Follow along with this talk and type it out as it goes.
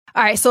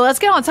All right, so let's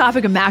get on the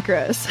topic of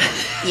macros.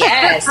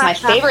 Yes, my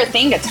favorite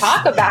thing to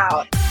talk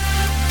about.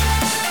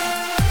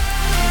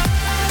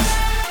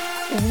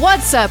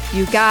 What's up,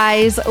 you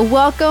guys?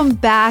 Welcome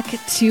back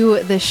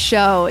to the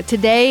show.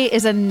 Today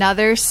is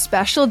another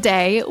special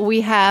day.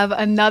 We have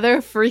another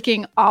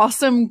freaking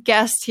awesome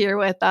guest here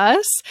with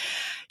us.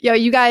 Yo,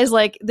 you guys,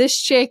 like, this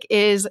chick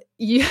is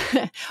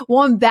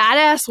one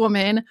badass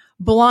woman,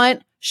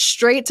 blunt,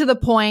 straight to the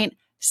point,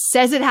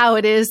 says it how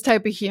it is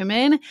type of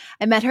human.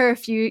 I met her a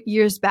few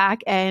years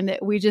back and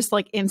we just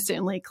like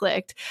instantly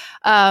clicked.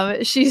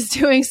 She's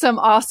doing some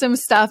awesome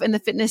stuff in the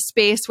fitness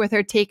space with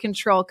her Take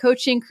Control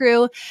coaching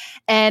crew.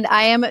 And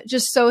I am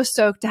just so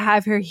stoked to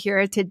have her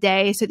here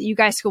today so that you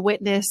guys can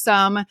witness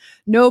some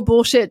no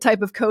bullshit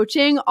type of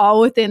coaching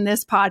all within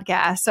this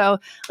podcast. So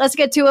let's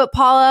get to it.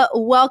 Paula,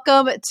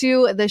 welcome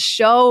to the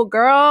show,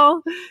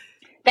 girl.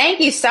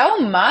 Thank you so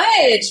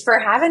much for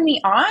having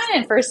me on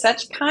and for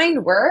such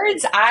kind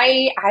words.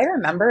 I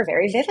remember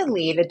very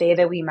vividly the day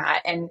that we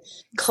met and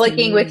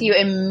clicking with you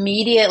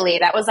immediately.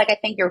 That was like, I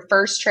think your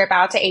first trip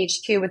out to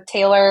HQ with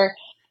Taylor.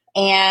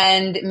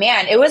 And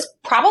man, it was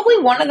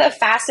probably one of the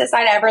fastest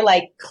I'd ever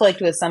like clicked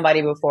with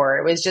somebody before.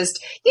 It was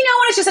just, when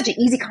it's just such an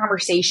easy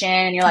conversation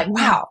and you're like,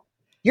 wow,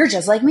 you're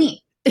just like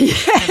me.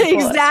 Yeah,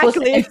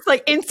 exactly. It's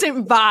like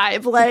instant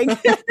vibe, like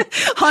 100%.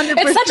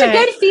 It's such a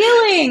good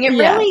feeling. It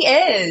really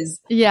is.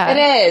 Yeah,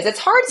 it is. It's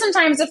hard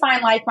sometimes to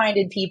find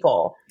like-minded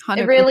people. 100%.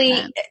 It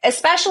really,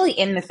 especially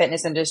in the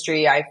fitness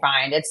industry, I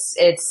find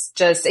it's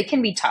just, it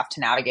can be tough to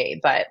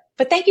navigate, but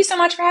thank you so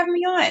much for having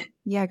me on.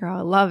 Yeah, girl,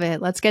 I love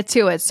it. Let's get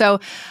to it.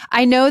 So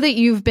I know that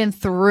you've been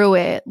through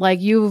it.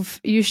 Like you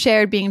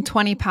shared being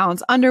 20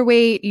 pounds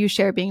underweight, you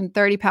shared being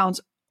 30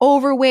 pounds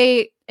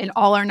overweight, an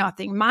all or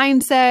nothing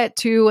mindset,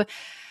 to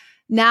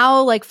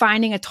now like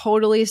finding a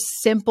totally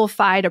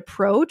simplified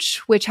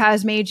approach, which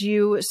has made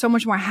you so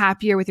much more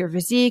happier with your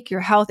physique, your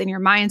health, and your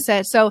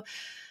mindset. So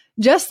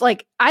just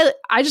like, I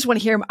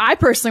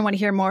personally want to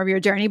hear more of your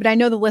journey, but I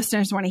know the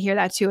listeners want to hear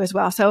that too as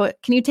well. So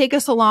can you take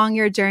us along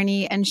your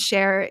journey and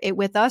share it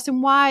with us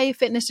and why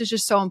fitness is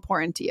just so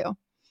important to you?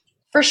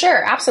 For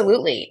sure.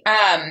 Absolutely.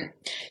 I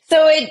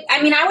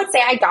would say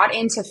I got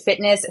into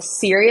fitness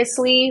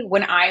seriously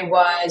when I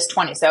was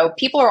 20. So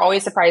people are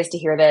always surprised to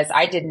hear this.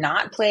 I did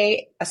not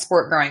play a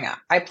sport growing up.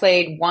 I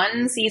played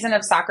one season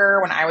of soccer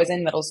when I was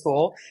in middle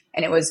school,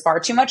 and it was far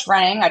too much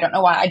running. I don't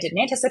know why I didn't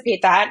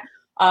anticipate that.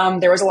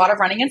 There was a lot of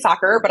running in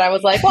soccer, but I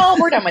was like, well,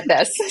 we're done with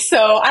this.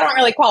 So I don't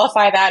really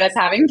qualify that as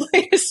having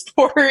played a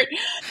sport.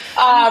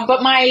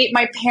 But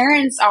my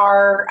parents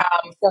are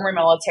former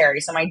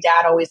military. So my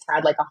dad always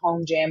had like a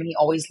home gym and he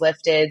always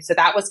lifted. So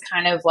that was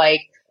kind of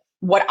like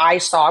what I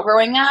saw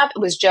growing up. It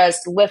was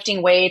just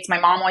lifting weights. My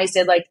mom always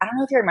did like, I don't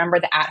know if you remember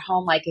the at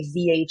home like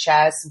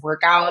VHS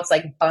workouts,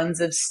 like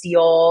Buns of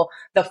Steel,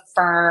 The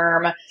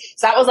Firm.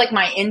 So that was like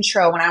my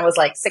intro when I was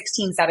like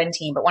 16,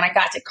 17. But when I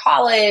got to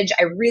college,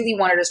 I really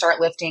wanted to start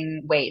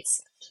lifting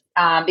weights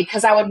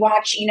because I would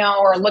watch,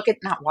 I would look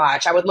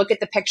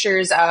at the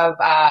pictures of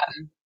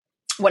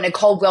when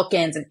Nicole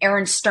Wilkins and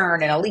Aaron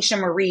Stern and Alicia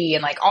Marie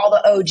and like all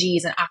the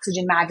OGs and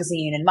Oxygen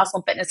Magazine and Muscle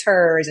and Fitness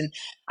Hers. And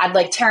I'd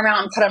like tear them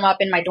out and put them up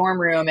in my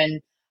dorm room,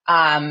 and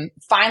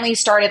finally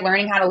started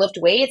learning how to lift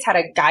weights. Had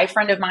a guy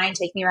friend of mine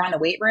take me around the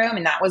weight room,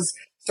 and that was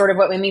sort of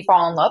what made me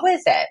fall in love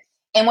with it.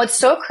 And what's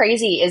so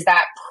crazy is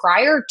that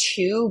prior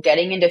to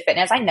getting into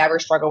fitness, I never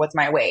struggled with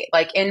my weight.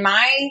 Like in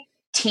my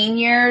teen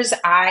years,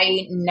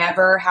 I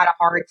never had a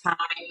hard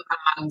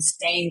time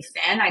staying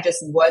thin. I just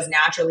was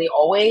naturally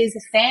always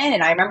thin.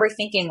 And I remember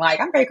thinking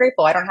like, I'm very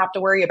grateful I don't have to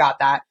worry about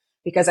that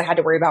because I had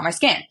to worry about my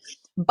skin.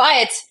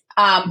 But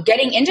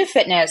getting into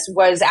fitness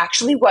was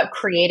actually what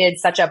created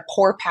such a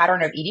poor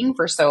pattern of eating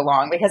for so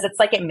long, because it's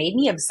like it made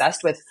me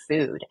obsessed with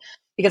food.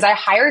 Because I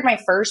hired my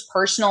first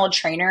personal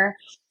trainer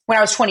when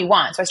I was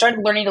 21. So I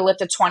started learning to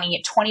lift at 20.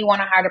 At 21,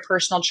 I hired a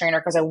personal trainer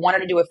because I wanted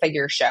to do a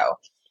figure show.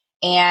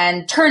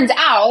 And turns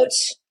out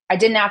I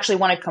didn't actually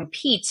want to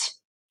compete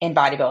in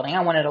bodybuilding. I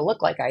wanted to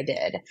look like I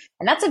did.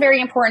 And that's a very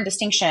important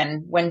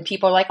distinction when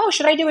people are like, oh,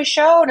 should I do a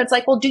show? And it's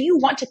like, well, do you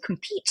want to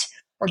compete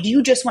or do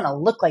you just want to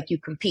look like you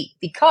compete?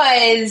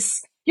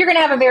 Because you're going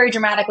to have a very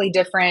dramatically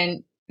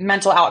different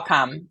mental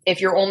outcome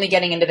if you're only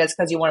getting into this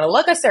because you want to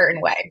look a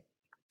certain way.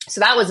 So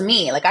that was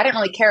me. Like, I didn't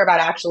really care about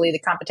actually the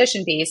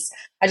competition piece.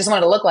 I just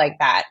wanted to look like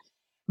that.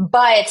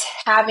 But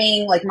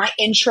having like my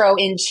intro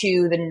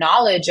into the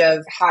knowledge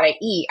of how to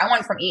eat, I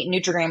went from eating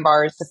Nutri-Grain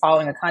bars to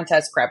following a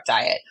contest prep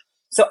diet.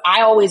 So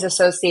I always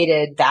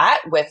associated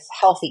that with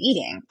healthy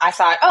eating. I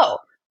thought, oh,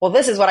 well,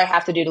 this is what I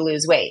have to do to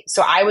lose weight.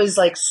 So I was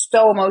like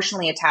so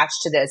emotionally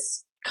attached to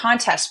this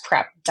contest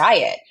prep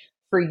diet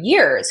for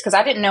years because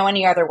I didn't know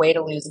any other way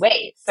to lose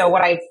weight. So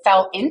what I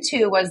fell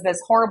into was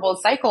this horrible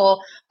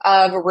cycle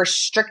of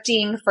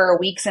restricting for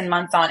weeks and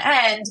months on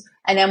end.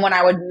 And then when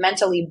I would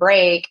mentally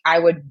break, I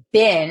would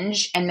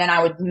binge, and then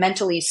I would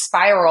mentally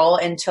spiral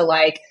into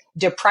like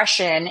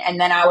depression. And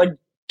then I would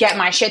get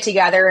my shit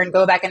together and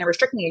go back into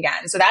restricting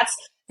again. So that's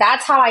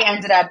that's how I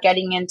ended up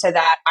getting into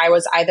that. I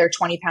was either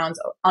 20 pounds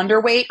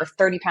underweight or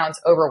 30 pounds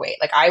overweight.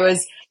 Like I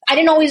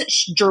didn't always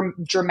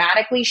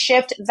dramatically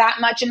shift that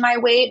much in my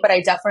weight, but I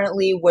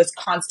definitely was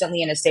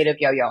constantly in a state of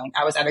yo-yoing.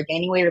 I was either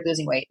gaining weight or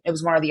losing weight. It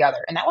was one or the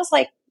other. And that was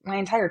like my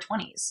entire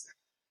 20s.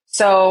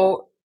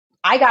 So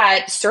I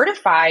got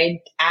certified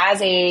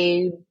as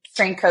a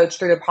strength coach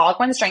through the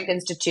Poliquin Strength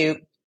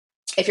Institute.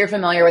 If you're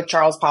familiar with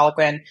Charles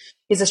Poliquin,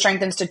 he's a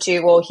strength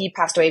institute. Well, he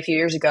passed away a few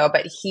years ago,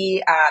 but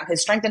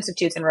his strength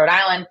institute's in Rhode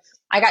Island.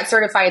 I got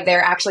certified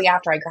there actually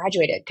after I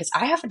graduated because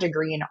I have a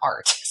degree in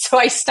art. So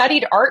I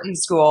studied art in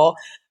school,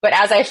 but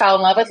as I fell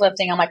in love with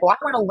lifting, I'm like, well,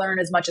 I want to learn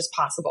as much as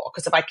possible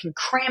because if I can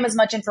cram as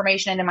much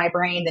information into my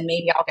brain, then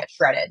maybe I'll get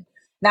shredded. And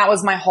that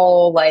was my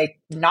whole like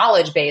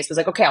knowledge base was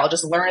like, okay, I'll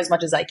just learn as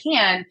much as I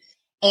can.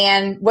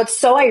 And what's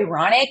so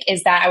ironic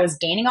is that I was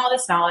gaining all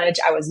this knowledge.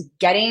 I was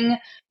getting,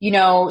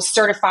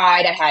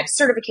 certified. I had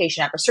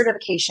certification after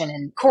certification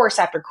and course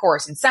after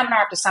course and seminar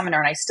after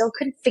seminar. And I still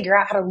couldn't figure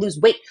out how to lose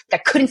weight. I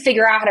couldn't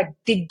figure out how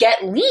to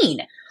get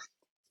lean.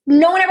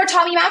 No one ever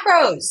taught me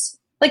macros.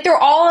 Like they're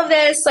all of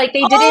this, like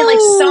they did it like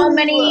so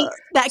many.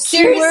 That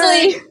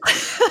seriously,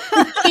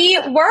 key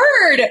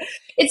word.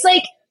 It's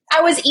like,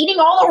 I was eating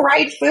all the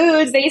right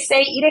foods. They say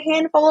eat a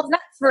handful of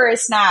nuts for a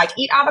snack,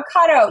 eat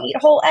avocado, eat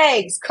whole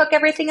eggs, cook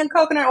everything in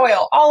coconut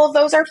oil. All of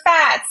those are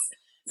fats.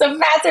 So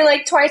fats are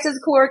like twice as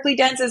calorically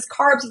dense as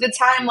carbs at the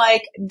time.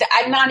 Like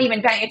I'm not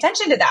even paying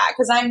attention to that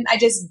because I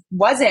just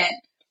wasn't.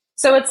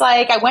 So it's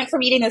like I went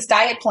from eating this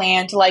diet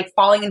plan to like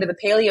falling into the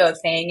paleo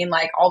thing. And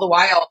like all the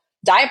while,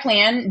 diet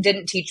plan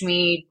didn't teach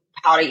me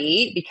how to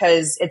eat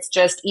because it's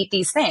just eat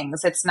these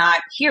things. It's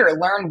not here,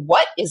 learn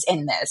what is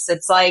in this.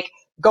 It's like,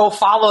 go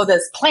follow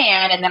this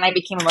plan. And then I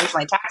became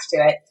emotionally attached to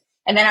it.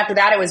 And then after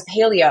that, it was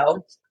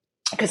paleo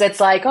because it's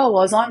like, oh,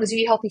 well, as long as you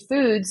eat healthy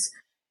foods,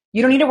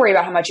 you don't need to worry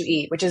about how much you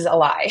eat, which is a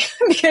lie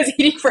because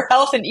eating for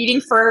health and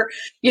eating for,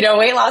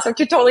 weight loss are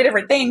two totally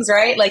different things,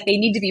 right? Like they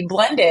need to be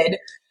blended.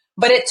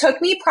 But it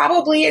took me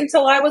probably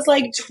until I was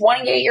like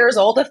 28 years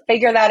old to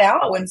figure that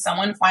out when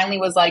someone finally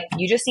was like,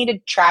 you just need to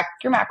track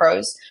your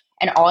macros.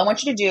 And all I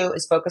want you to do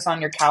is focus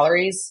on your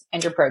calories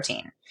and your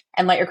protein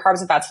and let your carbs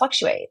and fats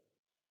fluctuate.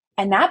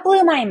 And that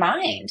blew my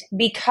mind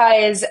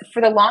because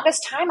for the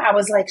longest time, I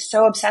was like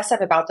so obsessive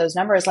about those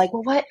numbers. Like,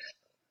 well,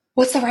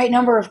 what's the right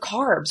number of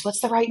carbs?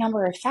 What's the right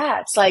number of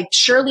fats? Like,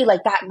 surely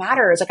like that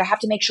matters. Like I have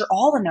to make sure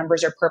all the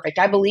numbers are perfect.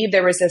 I believe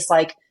there was this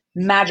like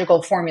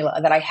magical formula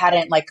that I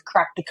hadn't like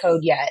cracked the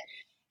code yet.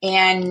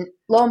 And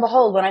lo and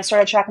behold, when I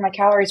started tracking my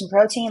calories and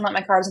protein, let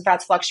my carbs and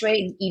fats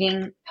fluctuate and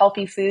eating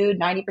healthy food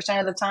 90%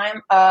 of the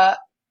time,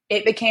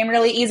 it became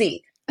really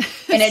easy.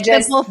 And it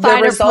just,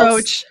 simplified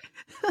approach.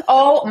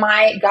 Oh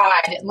my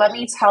God. Let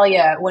me tell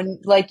you, when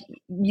like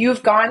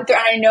you've gone through,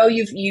 and I know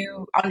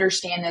you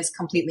understand this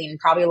completely and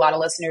probably a lot of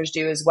listeners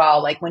do as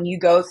well. Like when you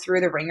go through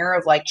the ringer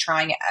of like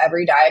trying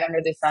every diet under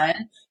the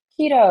sun,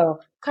 keto,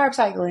 carb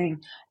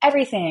cycling,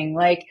 everything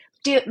like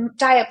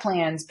diet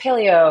plans,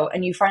 paleo,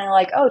 and you finally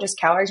like, oh, just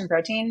calories and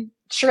protein.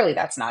 Surely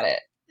that's not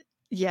it.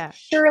 Yeah.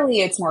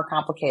 Surely it's more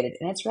complicated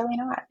and it's really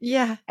not.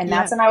 Yeah. And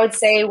that's when I would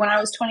say when I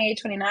was 28,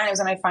 29, it was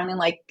when I finally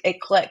like it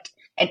clicked.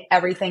 And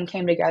everything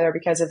came together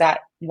because of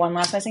that one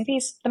last missing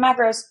piece, the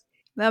macros.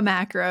 The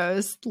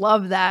macros.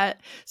 Love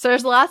that. So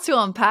there's lots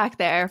to unpack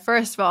there.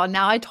 First of all,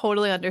 now I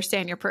totally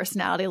understand your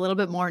personality a little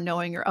bit more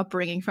knowing your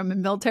upbringing from a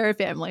military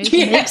family.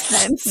 Yes.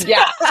 Makes sense.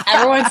 Yeah.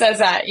 Everyone says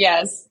that.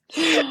 Yes.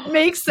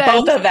 Makes sense.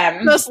 Both of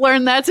them. Just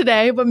learned that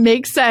today, but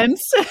makes sense.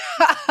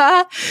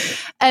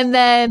 And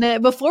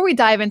then before we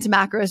dive into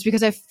macros,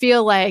 because I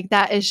feel like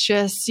that is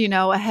just,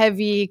 a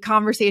heavy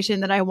conversation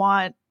that I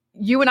want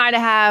you and I to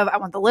have. I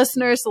want the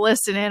listeners to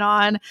listen in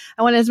on.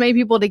 I want as many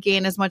people to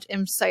gain as much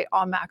insight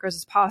on macros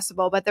as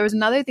possible. But there was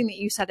another thing that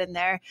you said in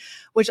there,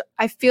 which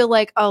I feel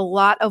like a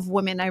lot of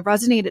women, I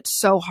resonated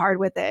so hard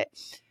with it.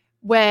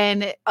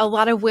 When a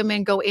lot of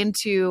women go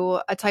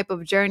into a type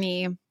of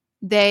journey,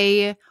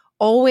 they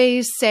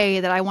always say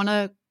that I want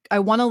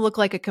to look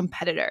like a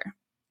competitor.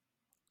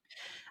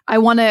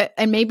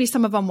 And maybe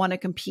some of them want to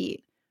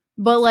compete.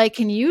 But like,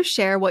 can you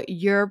share what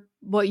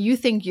you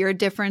think your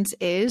difference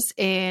is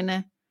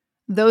in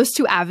those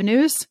two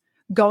avenues,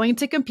 going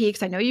to compete,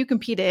 because I know you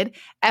competed,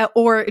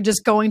 or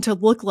just going to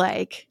look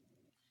like?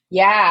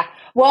 Yeah.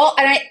 Well,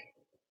 and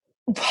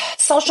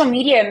social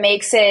media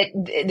makes it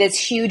this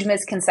huge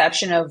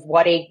misconception of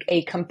what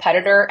a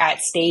competitor at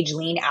stage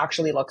lean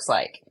actually looks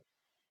like.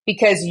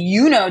 Because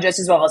just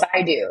as well as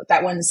I do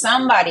that when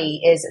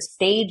somebody is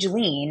stage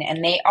lean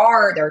and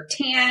they're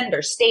tan,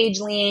 they're stage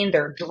lean,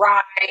 they're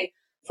dry.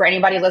 For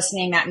anybody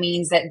listening, that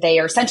means that they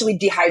are essentially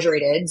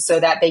dehydrated so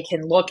that they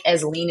can look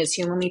as lean as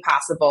humanly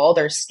possible.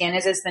 Their skin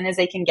is as thin as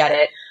they can get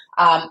it.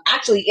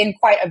 Actually in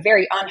quite a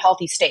very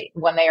unhealthy state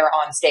when they are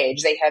on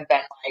stage. They have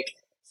been like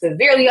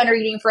severely under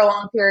eating for a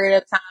long period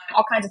of time.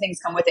 All kinds of things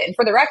come with it. And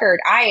for the record,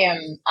 I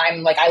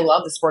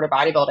love the sport of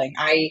bodybuilding.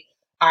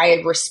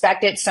 I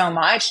respect it so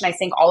much. And I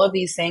think all of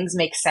these things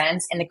make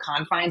sense in the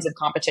confines of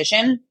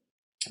competition.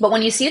 But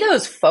when you see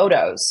those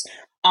photos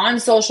on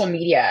social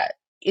media,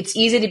 it's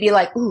easy to be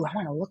like, ooh, I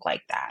want to look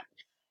like that.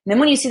 And then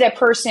when you see that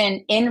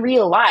person in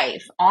real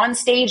life, on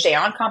stage day,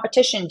 on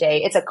competition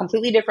day, it's a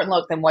completely different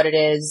look than what it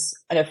is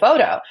in a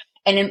photo.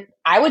 And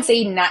I would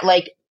say not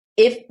like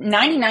if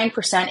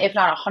 99%, if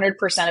not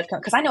 100% of,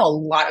 because I know a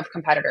lot of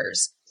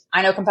competitors.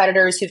 I know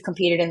competitors who've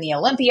competed in the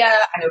Olympia.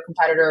 I know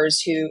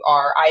competitors who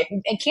are,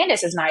 and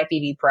Candace is an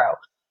IFBB pro.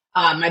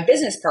 My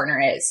business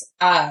partner is.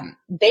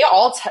 They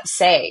all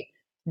say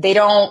they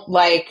don't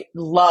like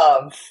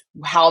love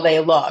how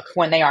they look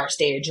when they are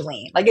stage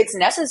lean. Like it's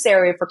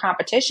necessary for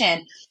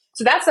competition.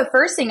 So that's the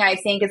first thing I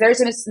think is there's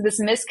this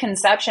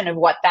misconception of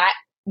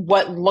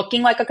what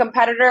looking like a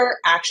competitor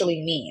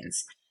actually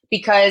means.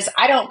 Because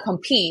I don't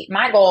compete.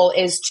 My goal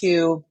is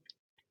to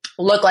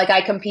look like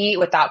I compete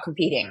without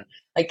competing.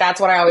 Like that's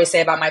what I always say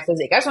about my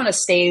physique. I just want to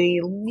stay,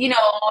 at a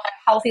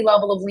healthy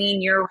level of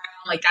lean year round.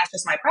 Like that's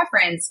just my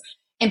preference.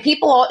 And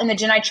people in the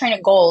gym I train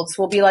at Golds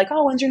will be like,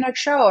 oh, when's your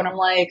next show? And I'm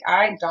like,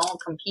 I don't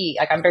compete.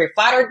 Like I'm very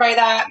flattered by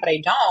that, but I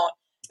don't.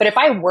 But if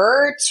I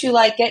were to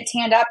like get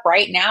tanned up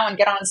right now and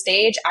get on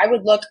stage, I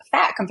would look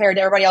fat compared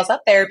to everybody else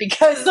up there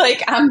because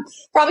like I'm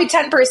probably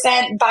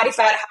 10% body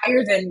fat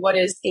higher than what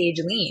is stage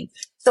lean.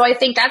 So I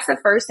think that's the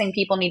first thing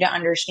people need to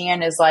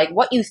understand is like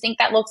what you think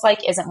that looks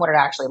like isn't what it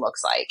actually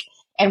looks like.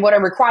 And what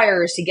it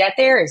requires to get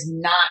there is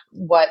not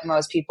what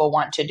most people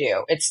want to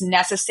do. It's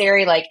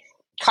necessary. Like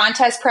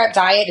contest prep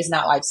diet is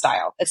not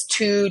lifestyle. It's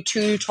two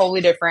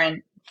totally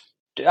different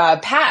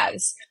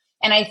paths.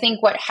 And I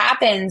think what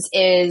happens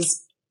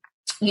is,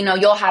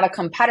 you'll have a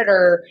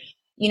competitor,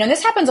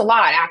 this happens a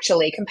lot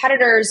actually.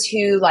 Competitors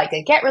who like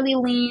they get really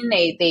lean,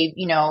 they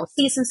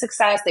see some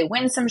success, they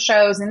win some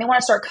shows, and they want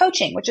to start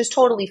coaching, which is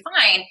totally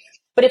fine.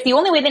 But if the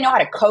only way they know how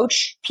to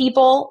coach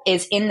people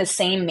is in the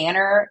same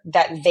manner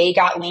that they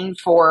got lean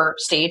for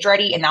stage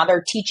ready, and now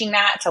they're teaching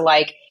that to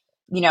like,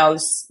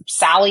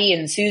 Sally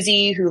and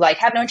Susie who like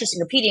have no interest in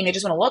competing, they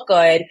just want to look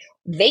good,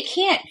 they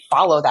can't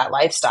follow that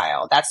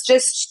lifestyle. That's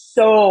just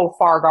so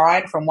far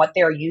gone from what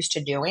they're used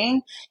to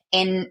doing.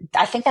 And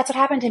I think that's what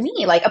happened to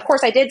me. Like, of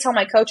course, I did tell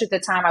my coach at the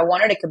time I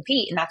wanted to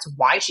compete, and that's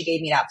why she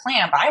gave me that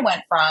plan. But I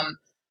went from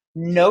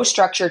no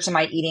structure to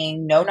my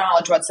eating, no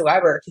knowledge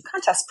whatsoever, to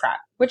contest prep,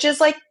 which is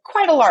like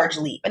quite a large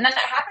leap. And then that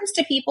happens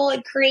to people.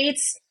 It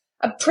creates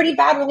a pretty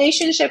bad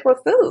relationship with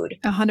food.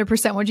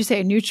 100%. What'd you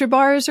say?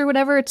 Nutri-bars or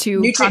whatever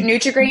to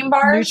Nutri-Grain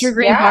bars?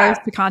 Nutri-Grain bars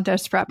to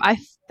contest prep. I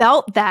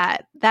felt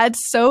that.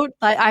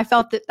 I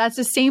felt that that's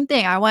the same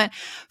thing. I went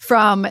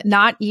from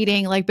not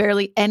eating like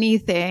barely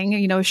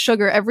anything,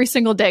 sugar every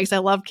single day because I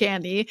love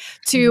candy,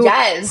 to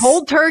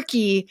cold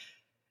turkey,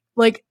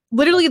 like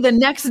literally the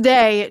next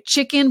day,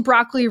 chicken,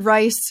 broccoli,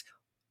 rice,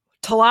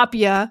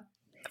 tilapia.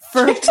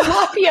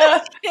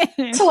 Tilapia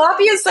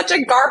is such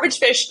a garbage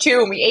fish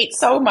too. We ate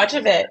so much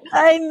of it.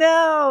 I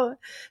know.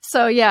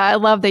 So yeah, I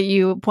love that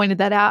you pointed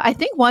that out. I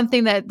think one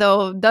thing that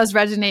though does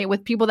resonate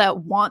with people that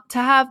want to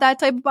have that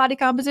type of body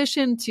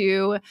composition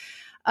to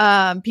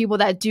people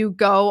that do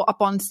go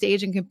up on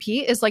stage and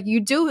compete is like you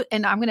do.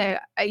 And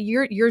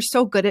you're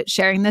so good at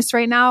sharing this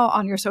right now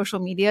on your social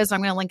medias. I'm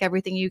going to link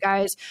everything you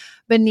guys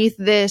beneath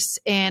this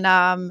in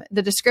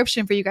the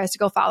description for you guys to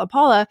go follow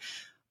Paula,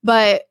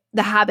 but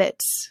the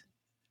habits,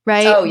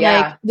 right? Oh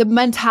yeah. Like the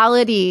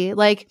mentality,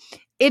 like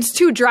it's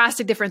two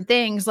drastic different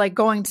things, like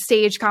going to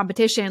stage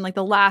competition, like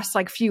the last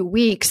like few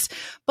weeks.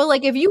 But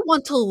like, if you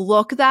want to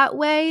look that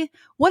way,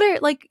 what are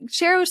like,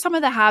 share some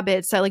of the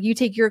habits that like you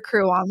take your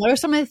crew on. What are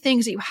some of the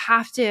things that you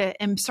have to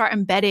start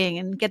embedding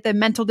and get the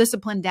mental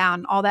discipline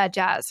down, all that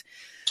jazz?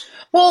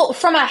 Well,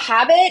 from a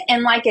habit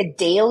and like a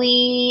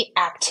daily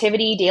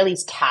activity, daily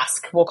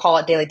task, we'll call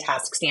it daily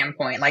task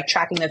standpoint, like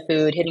tracking the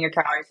food, hitting your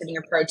calories, hitting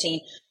your protein.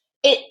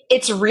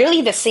 It's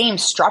really the same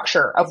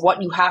structure of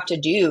what you have to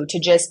do to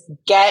just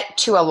get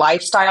to a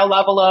lifestyle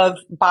level of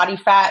body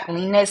fat,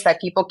 leanness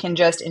that people can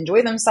just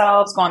enjoy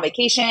themselves, go on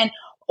vacation,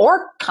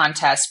 or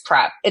contest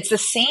prep. It's the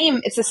same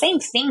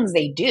things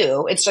they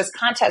do. It's just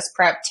contest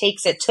prep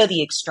takes it to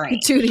the extreme.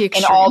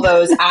 In all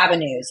those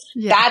avenues.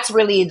 Yeah. That's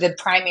really the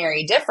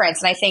primary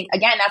difference. And I think,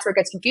 again, that's where it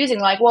gets confusing.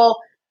 Like, well,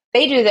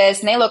 they do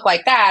this and they look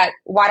like that.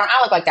 Why don't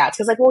I look like that? It's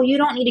because like, well, you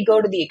don't need to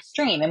go to the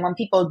extreme. And when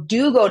people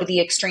do go to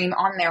the extreme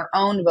on their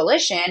own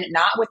volition,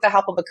 not with the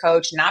help of a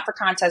coach, not for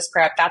contest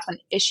prep, that's when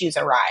issues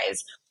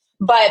arise.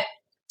 But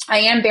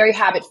I am very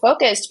habit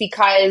focused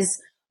because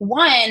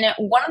one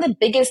of the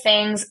biggest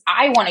things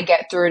I want to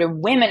get through to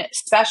women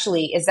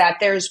especially is that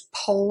there's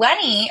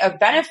plenty of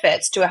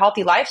benefits to a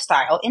healthy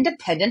lifestyle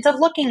independent of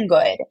looking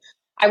good.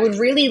 I would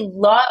really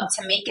love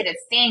to make it a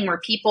thing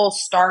where people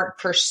start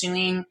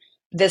pursuing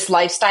this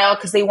lifestyle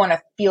because they want to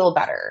feel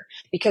better,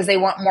 because they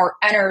want more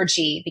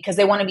energy, because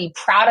they want to be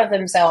proud of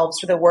themselves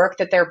for the work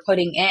that they're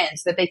putting in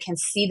so that they can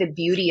see the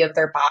beauty of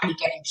their body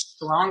getting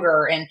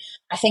stronger. And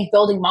I think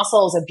building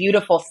muscle is a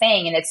beautiful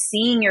thing. And it's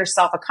seeing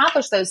yourself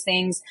accomplish those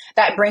things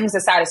that brings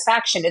the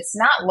satisfaction. It's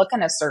not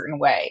looking a certain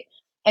way.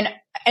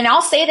 And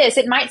I'll say this,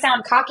 it might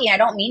sound cocky, I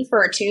don't mean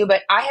for it to,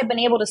 but I have been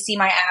able to see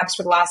my abs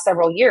for the last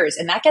several years,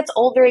 and that gets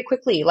old very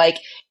quickly. Like,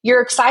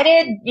 you're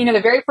excited, the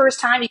very first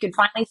time you can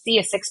finally see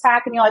a six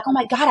pack and you're like, oh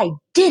my God, I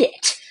did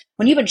it.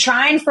 when you've been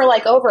trying for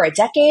like over a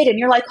decade and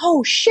you're like,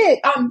 oh shit,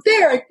 I'm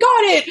there, I got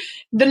it.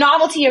 The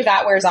novelty of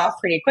that wears off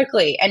pretty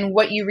quickly. And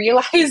what you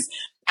realize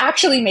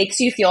actually makes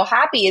you feel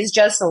happy is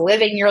just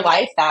living your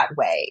life that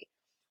way,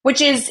 which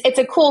is, it's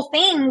a cool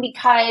thing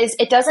because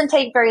it doesn't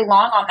take very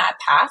long on that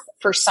path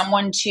for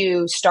someone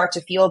to start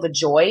to feel the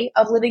joy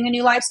of living a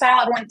new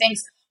lifestyle. Everyone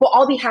thinks, well,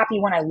 I'll be happy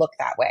when I look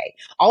that way.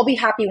 I'll be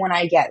happy when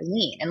I get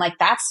lean. And like,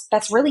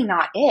 that's really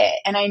not it.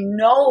 And I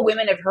know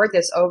women have heard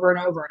this over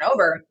and over and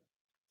over,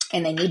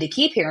 and they need to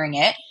keep hearing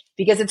it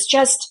because it's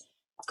just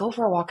go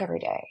for a walk every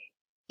day,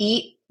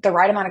 eat the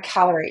right amount of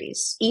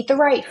calories, eat the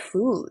right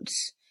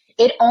foods.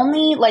 It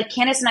only, like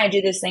Candace and I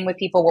do this thing with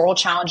people where we'll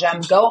challenge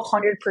them, go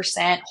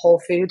 100% whole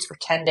foods for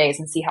 10 days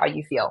and see how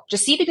you feel.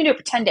 Just see if you can do it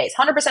for 10 days,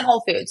 100%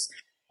 whole foods.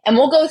 And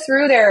we'll go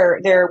through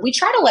we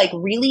try to like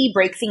really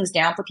break things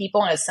down for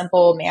people in a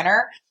simple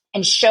manner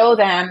and show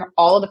them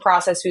all of the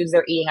processed foods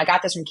they're eating. I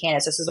got this from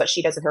Candace. This is what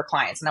she does with her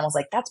clients. And I was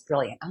like, that's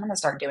brilliant. I'm going to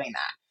start doing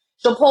that.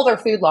 She'll pull their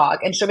food log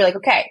and she'll be like,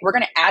 okay, we're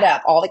going to add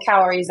up all the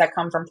calories that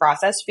come from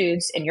processed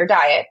foods in your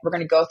diet. We're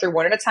going to go through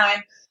one at a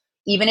time.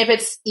 Even if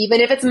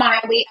it's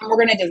mildly, and we're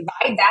going to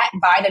divide that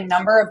by the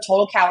number of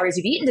total calories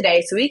you've eaten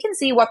today so we can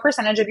see what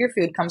percentage of your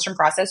food comes from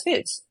processed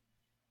foods.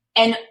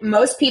 And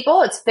most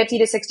people, it's 50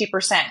 to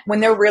 60% when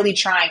they're really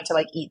trying to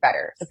like eat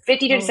better. So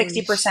 50 to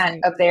 60%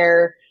 of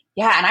their,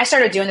 and I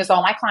started doing this with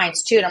all my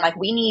clients too. And I'm like,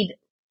 we need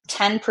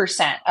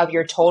 10% of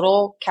your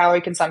total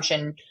calorie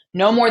consumption,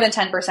 no more than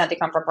 10% to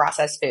come from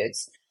processed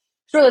foods.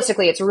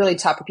 Realistically, it's really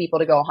tough for people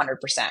to go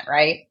 100%,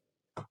 right?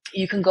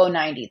 You can go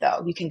 90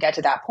 though. You can get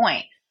to that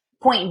point.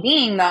 Point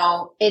being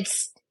though,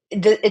 it's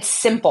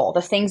simple,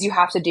 the things you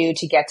have to do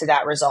to get to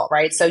that result,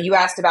 right? So you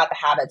asked about the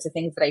habits, the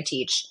things that I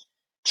teach.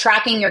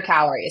 Tracking your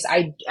calories.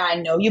 I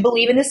know you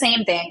believe in the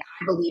same thing.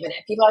 I believe in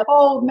it. People are like,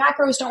 oh,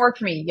 macros don't work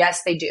for me.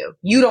 Yes, they do.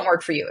 You don't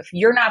work for you. If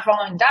you're not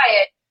following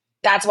diet,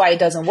 that's why it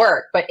doesn't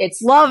work. But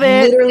it's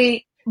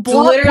literally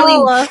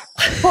Paula.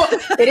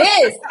 It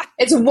is.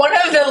 It's one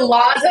of the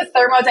laws of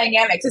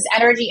thermodynamics. It's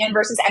energy in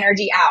versus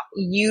energy out.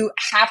 You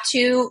have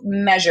to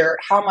measure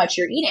how much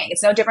you're eating.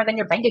 It's no different than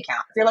your bank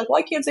account. If you're like, well,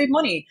 I can't save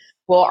money.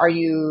 Well, are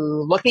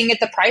you looking at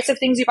the price of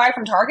things you buy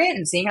from Target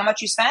and seeing how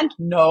much you spend?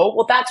 No.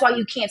 Well, that's why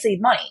you can't save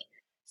money.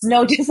 It's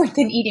no different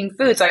than eating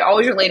food. So I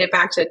always relate it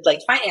back to like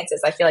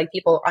finances. I feel like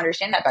people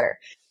understand that better.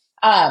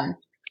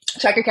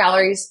 Check your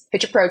calories,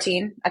 hit your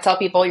protein. I tell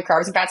people your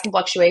carbs and fats can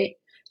fluctuate.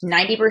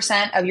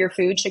 90% of your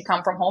food should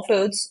come from whole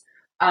foods.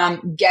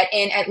 Get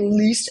in at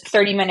least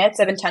 30 minutes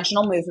of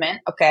intentional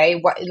movement.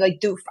 Okay.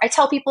 I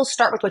tell people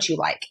start with what you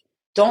like.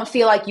 Don't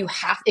feel like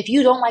if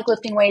you don't like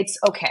lifting weights,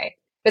 okay.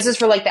 This is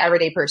for like the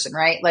everyday person,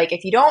 right? Like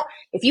if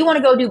you want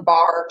to go do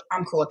bar,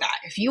 I'm cool with that.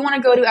 If you want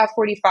to go to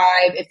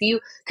F45,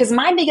 because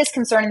my biggest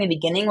concern in the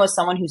beginning was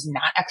someone who's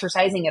not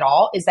exercising at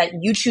all is that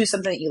you choose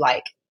something that you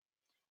like.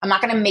 I'm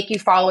not going to make you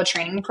follow a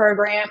training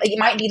program. Like it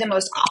might be the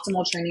most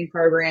optimal training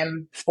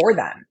program for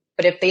them,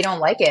 but if they don't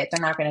like it,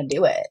 they're not going to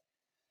do it.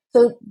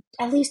 So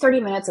at least 30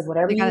 minutes of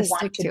whatever you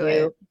want to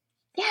do.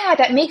 Yeah,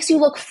 that makes you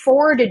look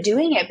forward to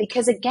doing it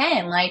because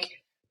again, like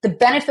the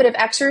benefit of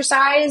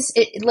exercise,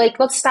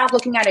 let's stop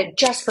looking at it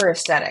just for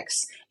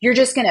aesthetics. You're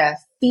just going to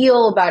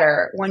feel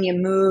better when you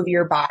move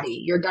your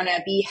body. You're going to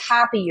be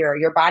happier.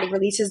 Your body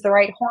releases the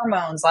right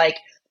hormones. Like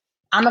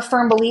I'm a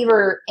firm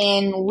believer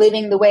in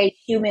living the way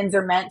humans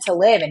are meant to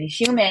live, and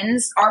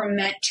humans are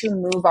meant to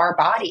move our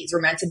bodies.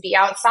 We're meant to be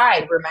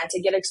outside. We're meant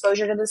to get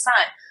exposure to the sun.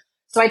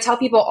 So I tell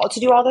people to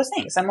do all those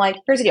things. I'm like,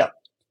 here's the deal.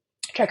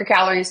 Check your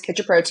calories, get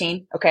your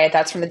protein. Okay.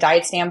 That's from the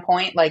diet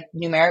standpoint, like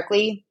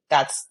numerically,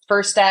 that's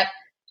first step.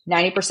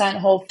 90%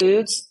 whole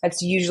foods.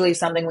 That's usually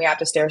something we have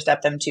to stair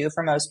step them to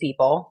for most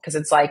people because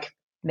it's like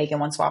making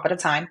one swap at a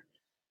time.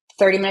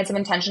 30 minutes of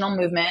intentional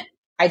movement.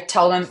 I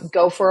tell them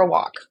go for a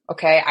walk.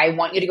 Okay. I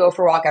want you to go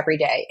for a walk every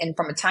day. And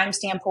from a time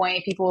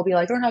standpoint, people will be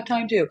like, I don't have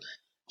time to.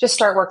 Just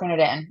start working it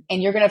in.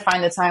 And you're going to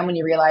find the time when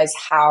you realize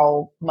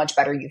how much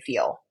better you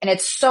feel. And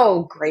it's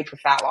so great for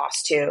fat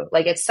loss too.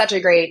 Like it's such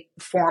a great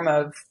form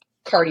of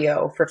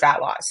cardio for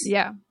fat loss.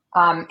 Yeah.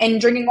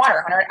 And drinking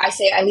water. I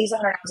say at least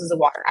 100 ounces of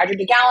water. I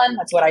drink a gallon.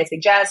 That's what I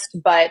suggest.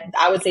 But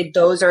I would say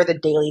those are the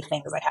daily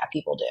things I have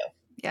people do.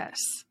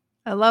 Yes.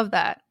 I love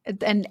that.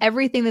 And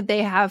everything that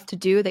they have to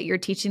do that you're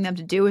teaching them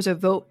to do is a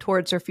vote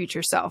towards their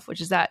future self,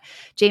 which is that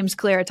James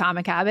Clear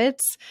Atomic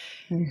Habits.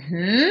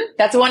 Mm-hmm.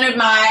 That's one of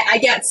I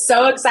get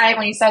so excited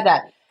when you said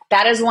that.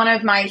 That is one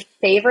of my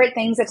favorite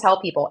things to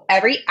tell people.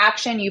 Every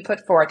action you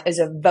put forth is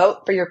a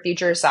vote for your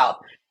future self.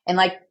 And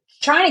like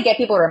trying to get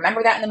people to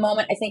remember that in the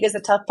moment, I think is the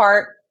tough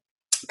part.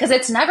 Because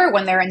it's never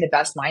when they're in the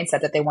best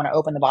mindset that they want to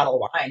open the bottle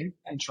of wine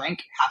and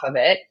drink half of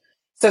it.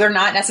 So they're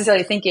not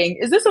necessarily thinking,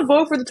 is this a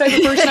vote for the type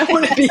of person I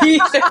want to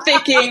be? They're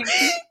thinking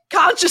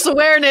conscious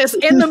awareness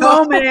in the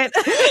moment.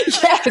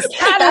 Yes,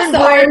 that's the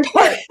hard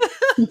part.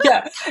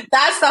 Yeah,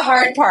 that's the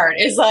hard part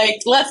is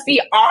like, let's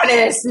be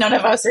honest. None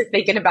of us are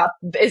thinking about,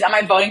 am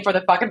I voting for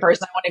the fucking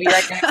person I want to be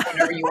right now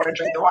whenever you want to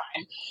drink the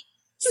wine?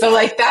 So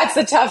like, that's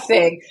the tough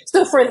thing.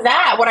 So for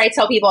that, what I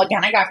tell people,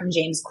 again, I got from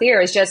James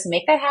Clear, is just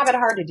make that habit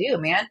hard to do,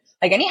 man.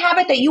 Like any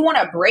habit that you want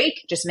to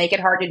break, just make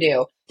it hard to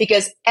do,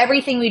 because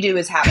everything we do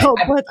is habit.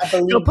 I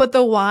believe. Go put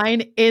the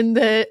wine in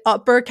the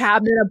upper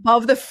cabinet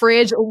above the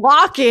fridge,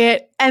 lock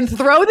it, and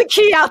throw the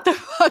key out the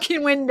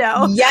fucking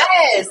window.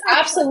 Yes,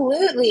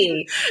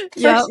 absolutely.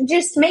 Yep.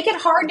 Just make it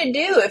hard to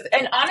do.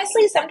 And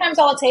honestly, sometimes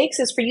all it takes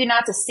is for you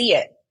not to see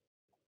it.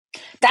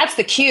 That's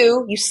the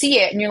cue. You see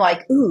it and you're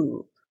like,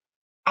 ooh,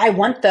 I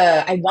want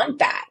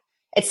that.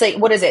 It's like,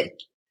 what is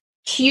it?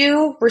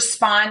 Cue,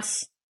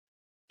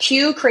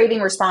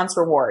 craving, response,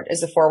 reward is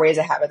the 4 ways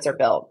that habits are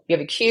built. You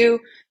have a cue,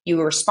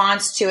 you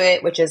response to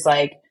it, which is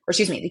like,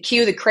 the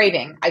cue, the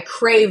craving. I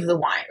crave the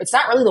wine. It's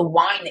not really the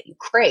wine that you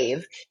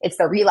crave. It's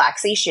the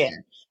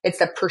relaxation. It's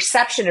the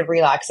perception of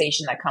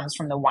relaxation that comes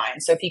from the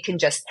wine. So if you can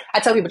I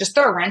tell people, just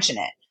throw a wrench in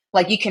it.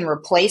 Like you can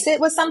replace it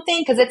with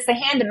something, because it's the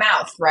hand to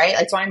mouth, right?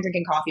 Like, so I'm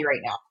drinking coffee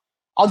right now.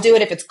 I'll do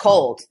it if it's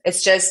cold.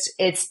 It's just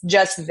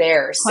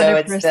there. So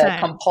 100%. It's the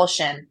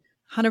compulsion.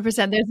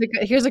 100%.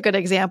 Here's a good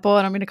example,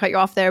 and I'm going to cut you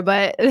off there,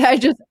 but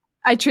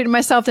I treated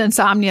myself to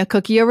insomnia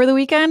cookie over the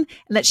weekend,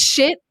 and that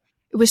shit,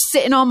 it was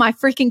sitting on my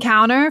freaking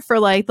counter for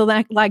like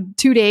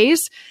 2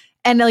 days,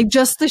 and like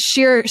just the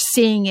sheer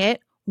seeing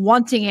it,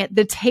 wanting it,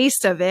 the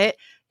taste of it,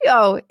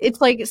 it's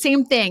like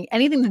same thing.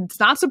 Anything that's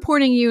not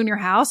supporting you in your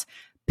house,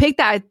 pick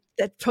that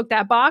took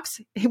that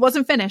box. It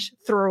wasn't finished.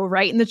 Throw it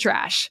right in the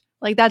trash.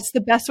 Like that's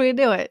the best way to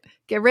do it.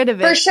 Get rid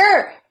of it. For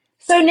sure.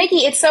 So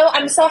Nikki,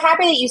 I'm so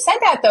happy that you said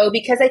that though,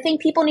 because I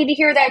think people need to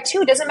hear that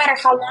too. It doesn't matter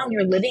how long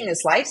you're living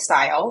this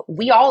lifestyle.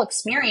 We all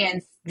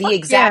experience the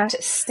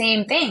exact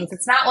same things.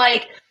 It's not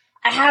like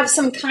I have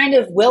some kind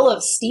of will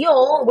of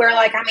steel where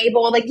like I'm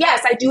able, like,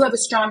 yes, I do have a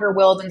stronger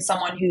will than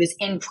someone who is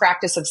in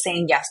practice of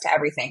saying yes to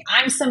everything.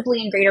 I'm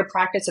simply in greater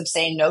practice of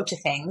saying no to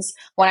things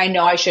when I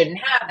know I shouldn't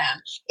have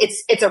them.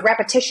 It's a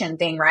repetition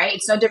thing, right?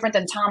 It's no different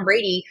than Tom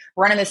Brady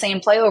running the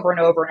same play over and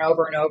over and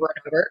over and over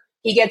and over.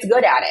 He gets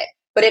good at it.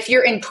 But if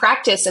you're in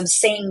practice of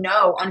saying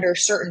no under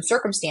certain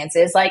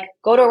circumstances, like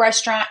go to a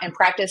restaurant and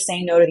practice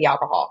saying no to the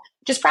alcohol.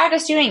 Just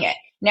practice doing it.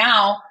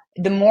 Now,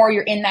 the more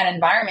you're in that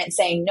environment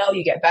saying no,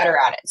 you get better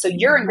at it. So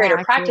you're in greater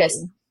practice,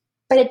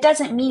 but it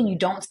doesn't mean you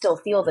don't still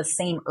feel the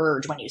same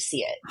urge when you see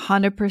it.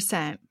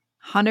 100%.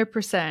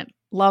 100%.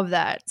 Love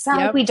that. It's not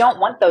like we don't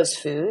want those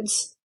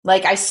foods.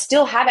 Like I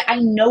still have it. I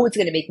know it's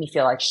going to make me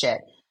feel like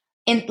shit.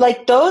 And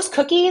like those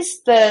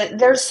cookies,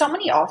 there's so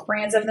many off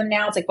brands of them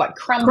now. It's like what?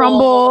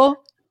 Crumble.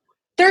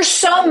 There's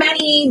so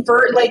many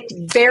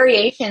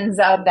variations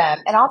of them.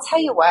 And I'll tell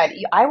you what,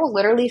 I will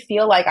literally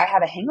feel like I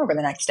have a hangover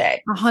the next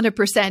day.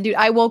 100%. Dude,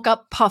 I woke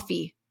up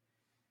puffy.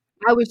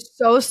 I was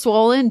so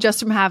swollen just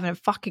from having a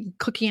fucking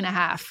cookie and a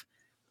half.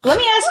 Let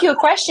me ask you a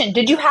question.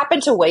 Did you happen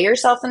to weigh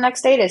yourself the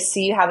next day to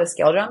see how the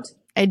scale jumped?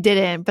 I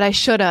didn't, but I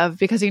should have,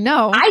 because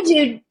I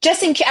do,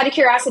 just out of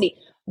curiosity.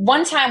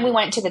 One time we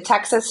went to the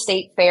Texas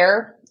State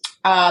Fair,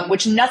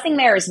 which nothing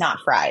there is not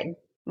fried.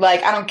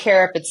 Like, I don't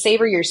care if it's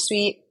savory or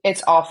sweet,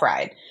 it's all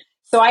fried.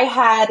 So I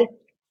had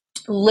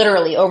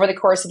literally over the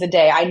course of the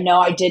day, I know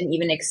I didn't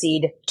even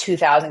exceed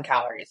 2,000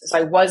 calories. So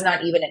I was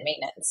not even at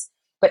maintenance.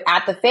 But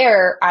at the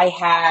fair, I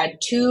had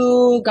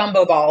 2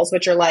 gumbo balls,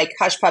 which are like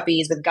hush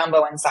puppies with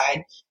gumbo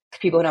inside.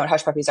 People who know what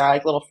hush puppies are,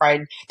 like little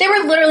fried. They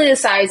were literally the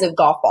size of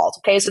golf balls.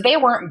 Okay. So they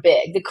weren't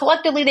big.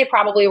 Collectively, they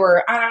probably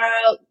were,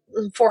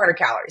 400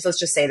 calories. Let's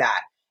just say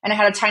that. And I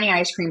had a tiny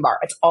ice cream bar.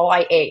 It's all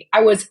I ate.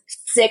 I was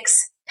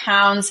 6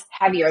 pounds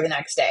heavier the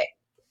next day.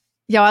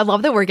 Yo, I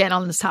love that we're getting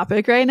on this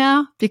topic right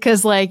now,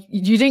 because like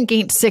you didn't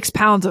gain 6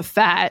 pounds of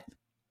fat,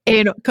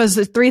 and because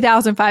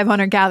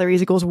 3,500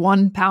 calories equals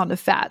 1 pound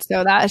of fat.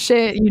 So that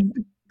shit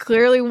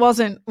clearly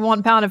wasn't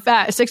 1 pound of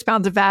fat, 6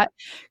 pounds of fat.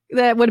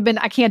 That would have been,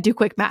 I can't do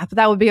quick math, but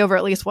that would be over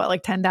at least what,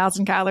 like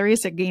 10,000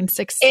 calories to gain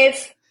 6.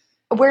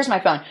 Where's my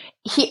phone?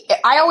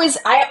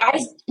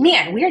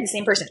 Man, we are the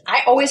same person.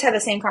 I always have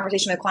the same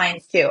conversation with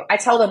clients too. I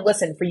tell them,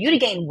 listen, for you to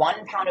gain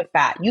 1 pound of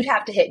fat, you'd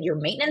have to hit your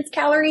maintenance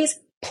calories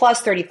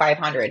plus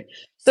 3,500.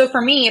 So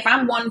for me, if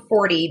I'm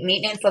 140,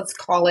 maintenance, let's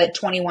call it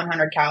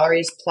 2,100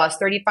 calories plus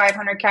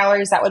 3,500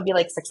 calories, that would be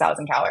like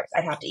 6,000 calories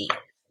I'd have to eat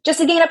just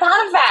to gain a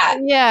pound of fat.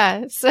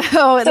 Yeah. So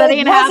that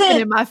ain't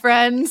happening, my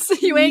friends.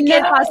 You ain't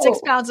getting about 6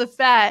 pounds of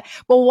fat.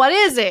 But what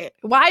is it?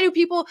 Why do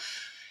people...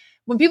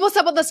 When people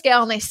step on the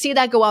scale and they see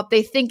that go up,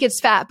 they think it's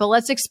fat, but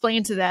let's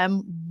explain to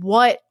them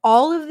what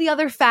all of the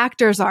other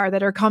factors are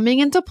that are coming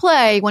into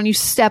play when you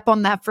step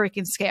on that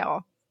freaking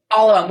scale.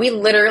 All of them. We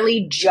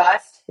literally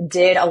just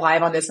did a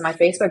live on this in my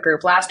Facebook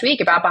group last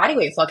week about body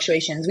weight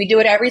fluctuations. We do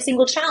it every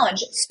single challenge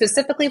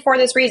specifically for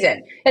this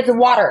reason. It's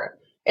water.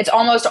 It's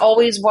almost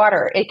always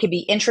water. It could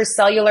be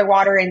intracellular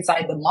water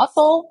inside the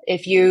muscle.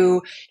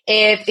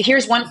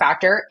 Here's one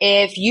factor.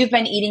 If you've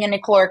been eating in a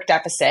caloric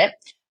deficit,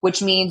 which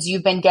means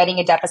you've been getting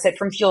a deficit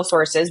from fuel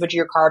sources, which are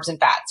your carbs and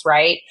fats,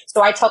 right?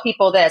 So I tell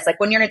people this, like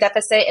when you're in a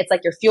deficit, it's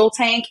like your fuel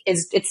tank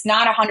it's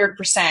not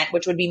 100%,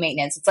 which would be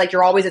maintenance. It's like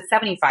you're always at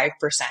 75%,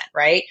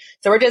 right?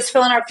 So we're just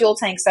filling our fuel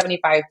tank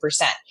 75%.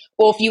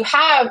 Well, if you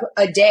have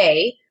a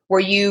day where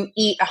you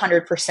eat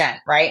 100%,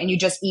 right? And you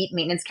just eat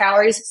maintenance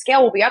calories,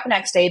 scale will be up the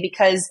next day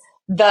because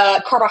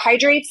the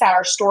carbohydrates that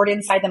are stored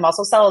inside the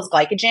muscle cell as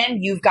glycogen,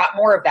 you've got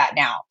more of that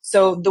now.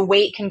 So the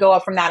weight can go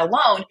up from that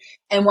alone.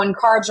 And when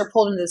carbs are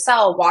pulled into the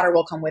cell, water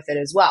will come with it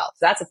as well.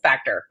 So that's a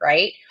factor,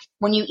 right?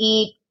 When you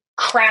eat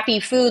crappy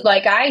food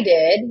like I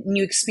did, and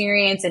you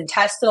experience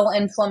intestinal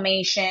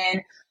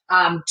inflammation,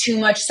 too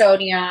much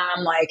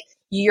sodium, like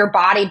your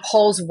body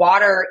pulls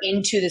water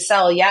into the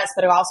cell, yes,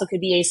 but it also could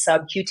be a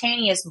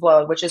subcutaneous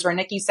bloat, which is where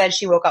Nikki said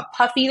she woke up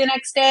puffy the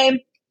next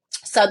day.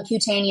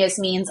 Subcutaneous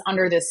means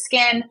under the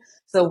skin.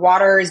 So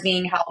water is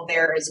being held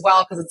there as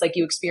well because it's like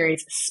you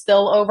experience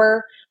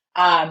spillover,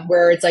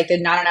 where it's like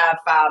there's not enough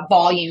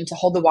volume to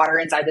hold the water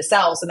inside the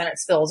cell. So then it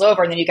spills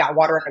over and then you got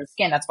water under the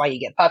skin. That's why you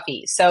get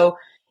puffy. So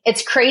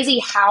it's crazy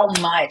how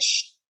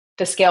much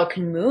the scale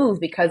can move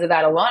because of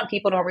that alone.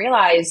 People don't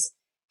realize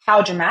how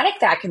dramatic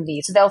that can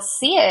be. So they'll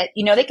see it,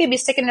 they could be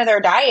sticking to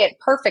their diet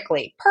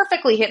perfectly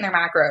hitting their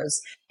macros.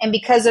 And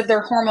because of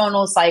their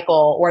hormonal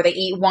cycle, or they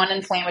eat one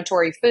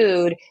inflammatory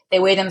food, they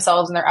weigh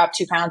themselves and they're up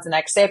 2 pounds the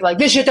next day. They're like,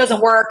 this shit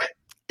doesn't work.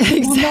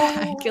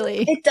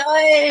 Exactly. No, it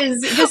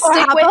does. Just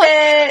stick with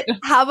it.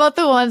 How about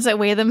the ones that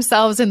weigh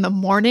themselves in the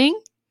morning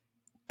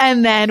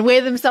and then weigh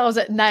themselves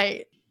at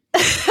night?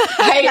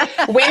 Hey,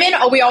 women,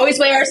 we always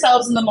weigh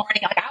ourselves in the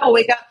morning. Like I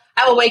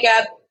will wake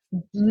up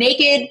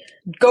naked,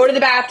 go to the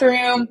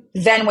bathroom,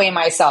 then weigh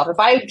myself. If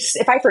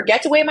I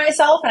forget to weigh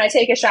myself and I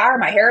take a shower,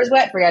 my hair is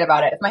wet, forget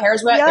about it. If my hair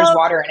is wet, there's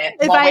water in it.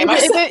 If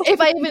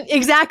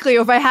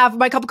I have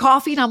my cup of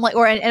coffee and I'm like,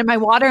 and my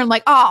water, I'm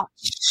like, oh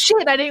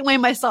shit, I didn't weigh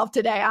myself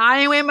today.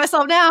 I ain't weighing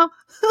myself now.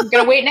 I'm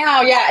gonna wait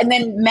now. Yeah. And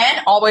then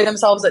men all weigh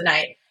themselves at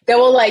night. They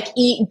will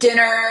eat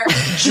dinner,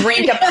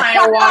 drink a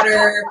pint of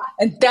water,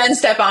 and then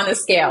step on the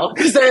scale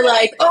because they're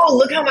like, "Oh,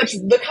 look how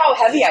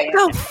heavy I am,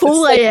 how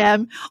full I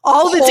am."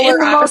 All of it's in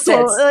the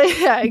muscle.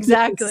 Yeah,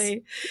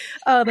 exactly.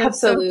 Oh,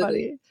 that's absolutely so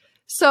funny.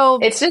 So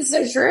it's just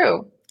so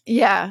true.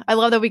 Yeah, I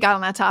love that we got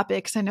on that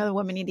topic because I know the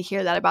women need to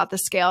hear that about the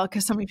scale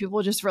because so many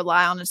people just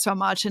rely on it so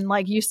much, and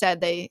like you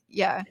said,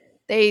 here's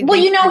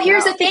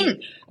the thing.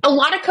 A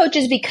lot of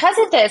coaches, because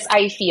of this,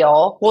 I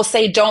feel, will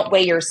say, don't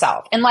weigh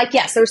yourself. And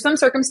yes, there's some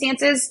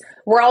circumstances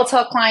where I'll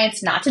tell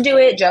clients not to do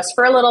it just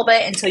for a little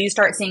bit until you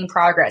start seeing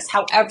progress.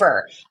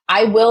 However,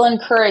 I will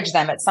encourage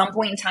them at some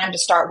point in time to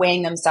start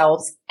weighing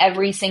themselves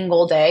every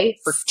single day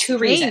for 2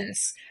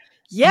 reasons.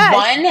 Yes.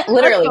 One,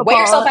 literally, weigh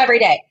yourself every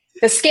day.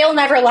 The scale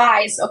never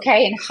lies,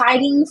 okay? And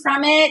hiding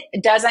from it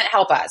doesn't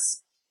help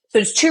us. So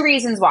there's 2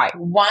 reasons why.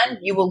 One,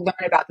 you will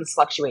learn about these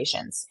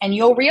fluctuations and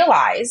you'll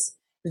realize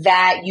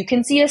that you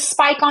can see a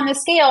spike on the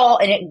scale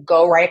and it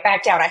go right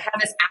back down. I have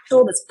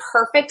this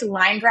perfect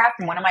line graph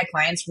from one of my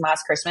clients from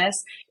last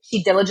Christmas.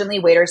 She diligently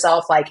weighed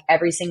herself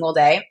every single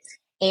day,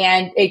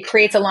 and it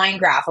creates a line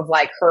graph of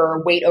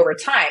her weight over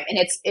time. And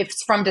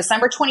it's from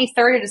December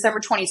 23rd to December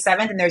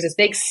 27th. And there's this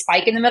big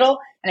spike in the middle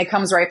and it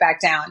comes right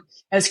back down.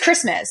 And it's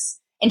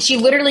Christmas. And she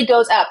literally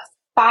goes up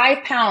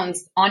 5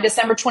 pounds on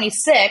December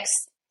 26th.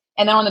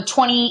 And then on the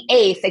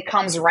 28th, it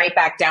comes right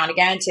back down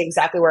again to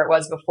exactly where it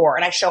was before.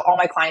 And I show all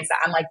my clients that.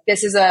 I'm like,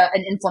 this is an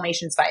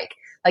inflammation spike.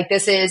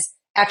 This is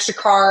extra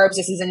carbs.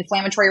 This is an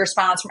inflammatory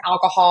response from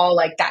alcohol.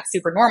 That's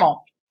super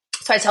normal.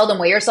 So I tell them,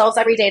 weigh yourselves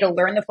every day to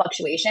learn the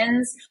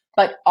fluctuations,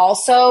 but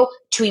also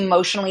to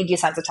emotionally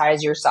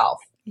desensitize yourself.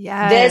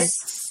 Yes.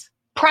 This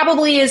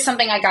probably is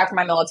something I got from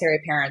my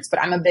military parents, but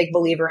I'm a big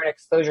believer in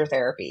exposure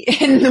therapy.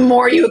 And the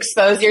more you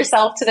expose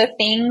yourself to the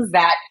things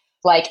that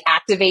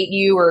activate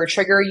you or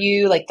trigger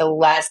you, the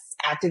less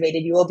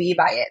activated you will be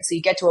by it. So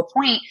you get to a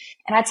point,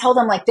 and I tell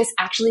them this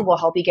actually will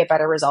help you get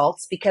better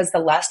results because the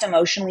less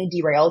emotionally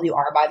derailed you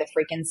are by the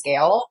freaking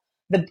scale,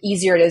 the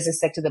easier it is to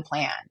stick to the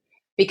plan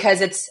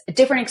because it's a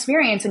different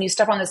experience when you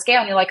step on the scale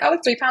and you're like, oh,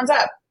 it's 3 pounds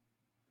up.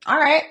 All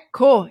right,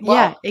 cool. Well,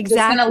 yeah,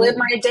 exactly. I'm just going to live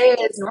my day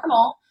as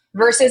normal.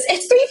 Versus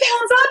it's 3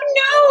 pounds up,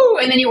 no.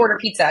 And then you order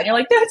pizza and you're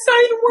like, that's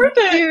not even worth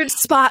it. Dude,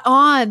 spot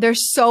on. They're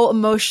so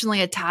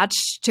emotionally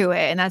attached to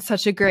it. And that's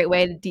such a great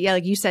way to,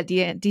 like you said,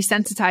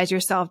 desensitize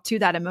yourself to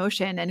that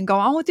emotion and go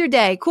on with your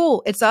day.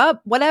 Cool. It's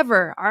up,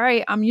 whatever. All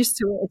right. I'm used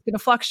to it. It's going to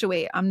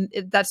fluctuate.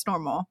 That's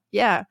normal.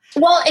 Yeah.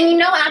 Well, and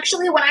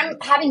actually when I'm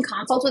having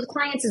consults with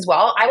clients as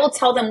well, I will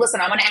tell them, listen,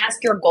 I'm going to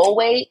ask your goal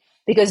weight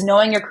because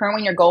knowing your current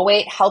weight and your goal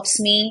weight helps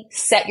me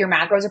set your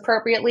macros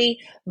appropriately.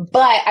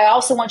 But I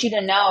also want you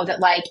to know that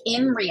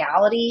in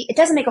reality, it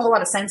doesn't make a whole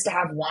lot of sense to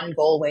have one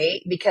goal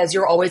weight because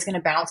you're always going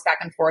to bounce back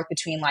and forth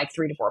between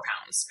 3 to 4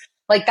 pounds.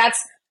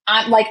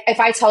 If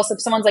I tell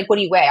someone's what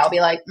do you weigh? I'll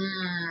be like,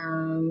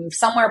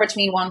 somewhere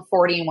between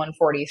 140 and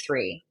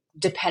 143,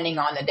 depending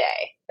on the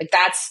day.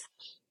 That's,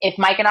 if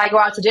Mike and I go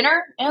out to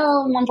dinner,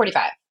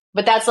 145.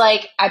 But that's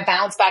I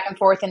bounce back and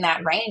forth in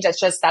that range.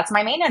 That's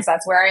my maintenance.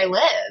 That's where I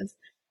live.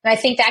 And I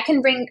think that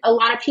can bring a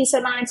lot of peace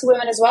of mind to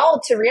women as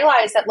well to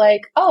realize that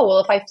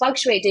if I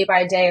fluctuate day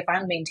by day, if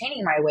I'm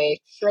maintaining my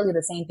weight, surely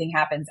the same thing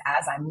happens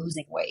as I'm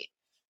losing weight.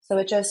 So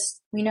it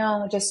just,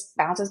 it just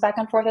bounces back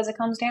and forth as it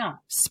comes down.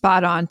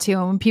 Spot on too.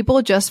 And when people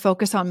just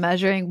focus on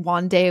measuring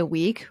one day a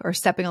week or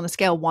stepping on the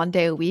scale one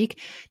day a week,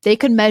 they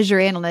could measure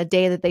in on a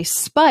day that they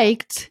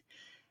spiked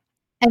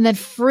and then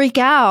freak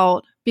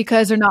out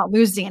because they're not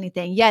losing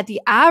anything. Yet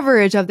the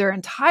average of their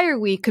entire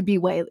week could be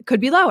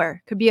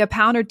lower, could be a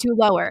pound or two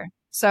lower.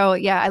 So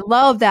yeah, I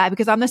love that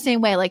because I'm the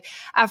same way. Like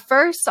at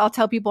first I'll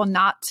tell people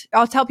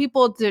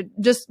to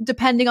just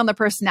depending on the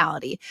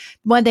personality,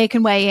 when they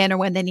can weigh in or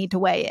when they need to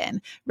weigh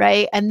in.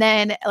 Right. And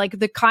then like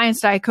the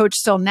clients that I coach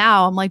still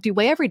now, I'm like, do you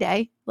weigh every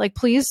day? Like,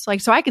 please,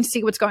 like, so I can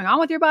see what's going on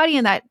with your body.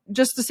 And that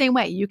just the same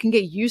way you can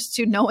get used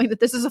to knowing that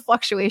this is a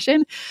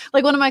fluctuation.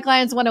 Like one of my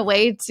clients went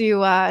away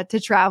to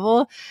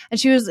travel and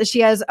she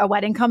has a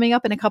wedding coming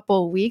up in a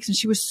couple of weeks. And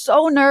she was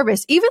so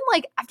nervous, even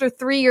like after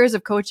 3 years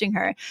of coaching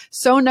her,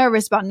 so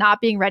nervous about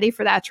not being ready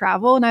for that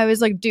travel. And I was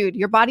like, dude,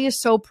 your body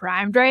is so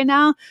primed right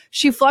now.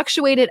 She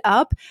fluctuated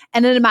up.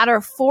 And in a matter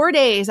of 4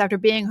 days after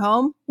being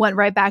home, went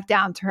right back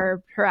down to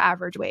her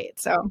average weight.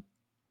 So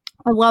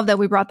I love that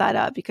we brought that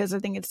up because I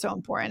think it's so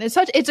important.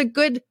 It's a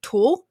good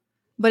tool,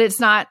 but it's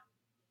not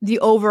the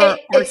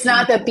it's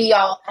not the be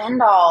all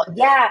end all.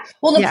 Yeah.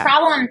 Well, the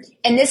problem,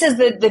 and this is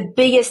the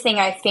biggest thing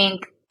I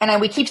think,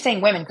 and we keep saying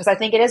women because I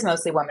think it is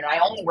mostly women. I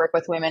only work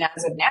with women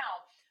as of now,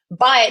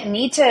 but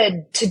need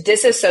to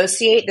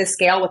disassociate the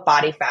scale with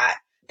body fat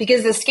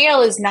because the scale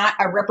is not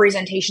a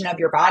representation of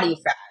your body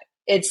fat.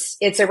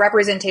 It's a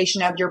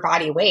representation of your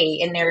body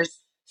weight. And there's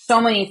so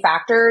many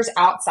factors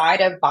outside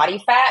of body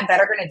fat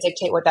that are going to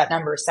dictate what that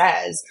number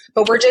says.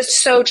 But we're just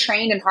so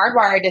trained and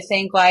hardwired to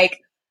think like,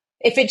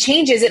 if it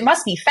changes, it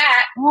must be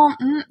fat. Well,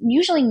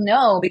 usually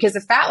no, because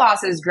the fat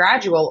loss is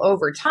gradual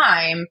over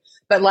time,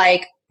 but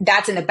like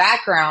that's in the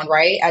background,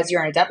 right? As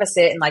you're in a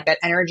deficit and like that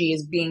energy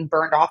is being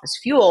burned off as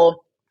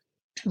fuel,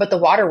 but the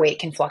water weight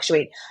can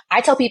fluctuate.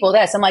 I tell people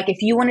this, I'm like,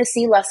 if you want to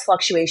see less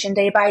fluctuation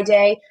day by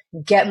day,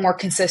 get more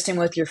consistent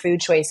with your food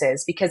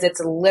choices because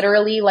it's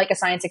literally like a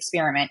science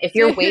experiment. If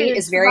your weight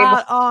is variable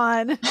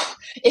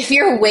if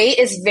your weight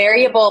is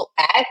variable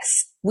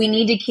X, we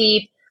need to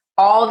keep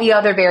all the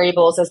other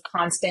variables as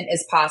constant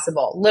as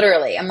possible.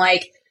 Literally. I'm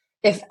like,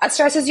 if that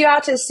stresses you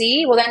out to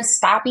see, well then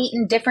stop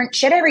eating different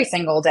shit every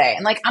single day.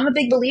 And like, I'm a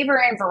big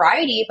believer in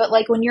variety, but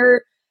like when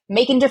you're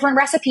making different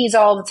recipes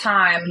all the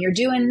time, you're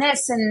doing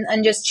this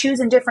and just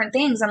choosing different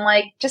things, I'm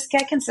like, just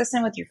get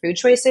consistent with your food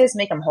choices,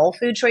 make them whole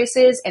food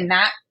choices, and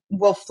that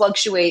will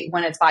fluctuate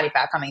when it's body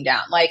fat coming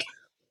down. Like,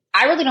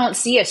 I really don't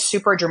see a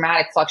super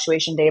dramatic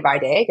fluctuation day by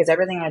day because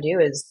everything I do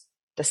is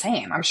the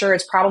same. I'm sure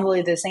it's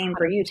probably the same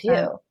for you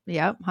too.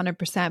 Yeah,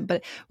 100%.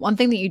 But one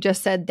thing that you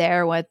just said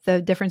there with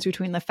the difference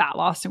between the fat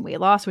loss and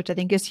weight loss, which I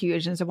think is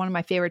huge, and is one of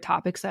my favorite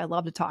topics that I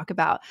love to talk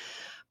about.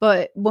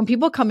 But when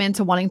people come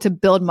into wanting to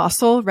build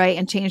muscle, right,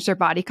 and change their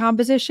body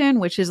composition,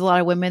 which is a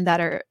lot of women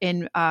that are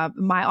in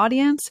my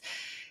audience,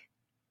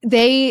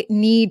 they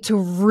need to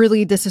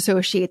really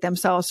disassociate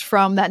themselves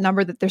from that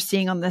number that they're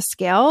seeing on the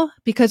scale,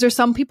 because there's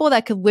some people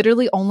that could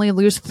literally only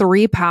lose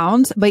 3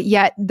 pounds, but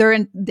yet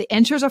the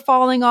inches are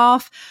falling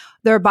off.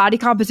 Their body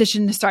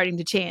composition is starting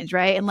to change,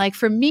 right? And like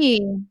for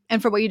me,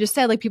 and for what you just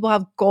said, like people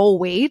have goal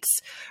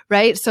weights,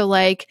 right? So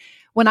like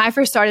when I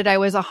first started, I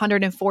was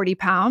 140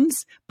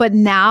 pounds, but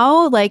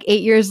now like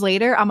 8 years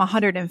later, I'm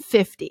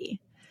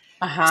 150.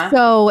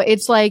 So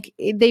it's like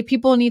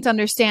people need to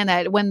understand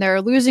that when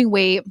they're losing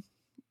weight,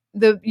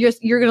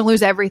 you're going to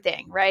lose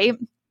everything, right?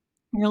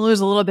 You're going to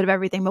lose a little bit of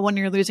everything. But when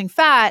you're losing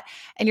fat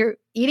and you're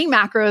eating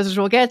macros, which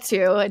we'll get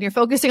to, and you're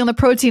focusing on the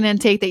protein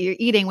intake that you're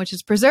eating, which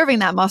is preserving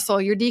that muscle,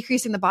 you're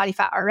decreasing the body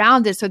fat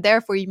around it. So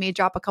therefore you may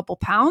drop a couple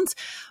pounds,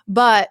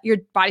 but your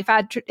body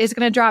fat is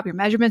going to drop, your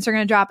measurements are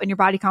going to drop, and your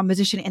body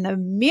composition in the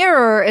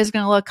mirror is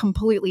going to look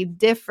completely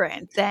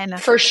different than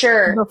for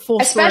sure. The full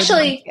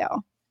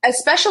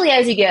especially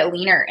as you get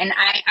leaner. And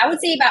I would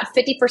say about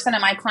 50%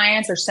 of my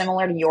clients are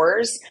similar to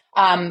yours,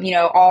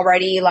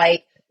 already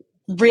like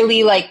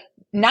really like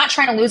not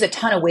trying to lose a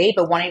ton of weight,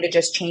 but wanting to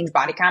just change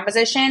body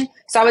composition.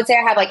 So I would say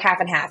I have like half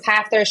and half.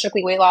 Half that are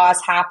strictly weight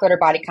loss, half that are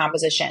body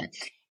composition.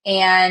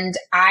 And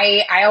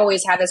I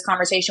always have this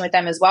conversation with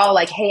them as well.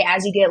 Like, hey,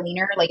 as you get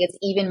leaner, like it's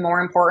even more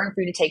important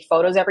for you to take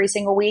photos every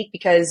single week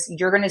because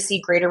you're going to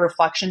see greater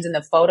reflections in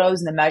the photos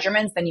and the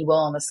measurements than you will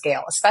on the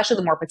scale, especially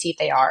the more petite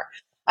they are.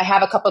 I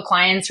have a couple of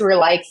clients who are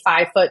like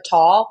 5 foot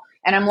tall.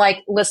 And I'm like,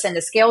 listen,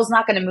 the scale is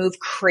not going to move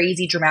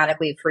crazy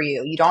dramatically for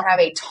you. You don't have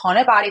a ton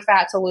of body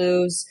fat to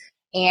lose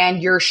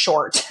and you're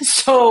short.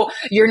 So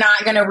you're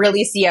not going to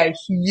really see a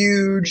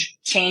huge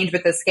change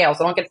with the scale.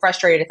 So don't get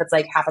frustrated if it's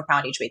like half a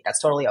pound each week. That's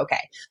totally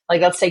okay.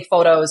 Like let's take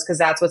photos because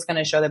that's what's going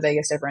to show the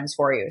biggest difference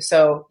for you.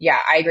 So yeah,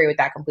 I agree with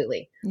that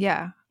completely.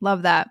 Yeah.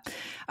 Love that.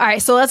 All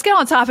right. So let's get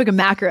on topic of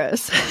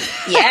macros.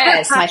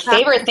 Yes. My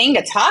favorite thing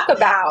to talk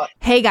about.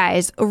 Hey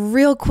guys,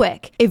 real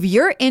quick. If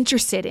you're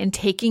interested in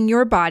taking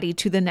your body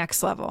to the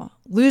next level,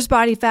 lose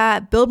body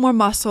fat, build more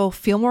muscle,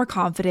 feel more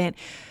confident,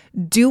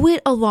 Do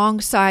it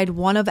alongside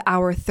one of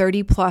our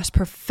 30 plus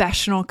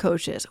professional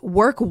coaches.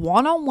 Work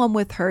one-on-one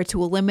with her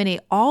to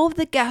eliminate all of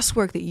the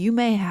guesswork that you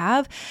may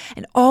have.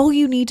 And all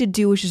you need to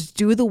do is just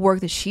do the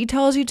work that she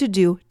tells you to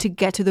do to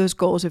get to those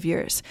goals of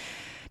yours.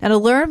 Now, to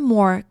learn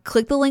more,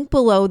 click the link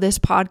below this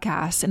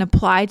podcast and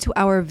apply to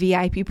our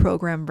VIP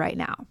program right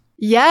now.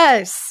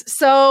 Yes.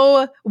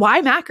 So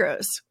why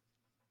macros?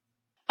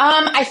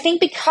 I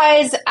think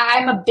because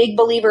I'm a big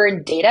believer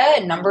in data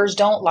and numbers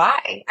don't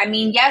lie. I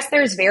mean, yes,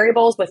 there's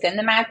variables within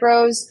the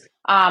macros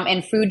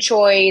and food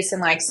choice,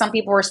 and like some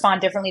people respond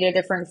differently to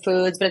different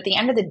foods. But at the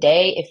end of the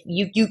day, if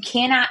you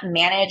cannot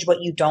manage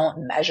what you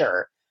don't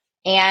measure.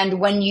 And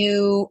when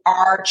you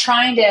are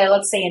trying to,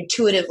 let's say,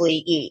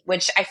 intuitively eat,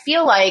 which I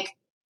feel like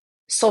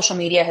social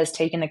media has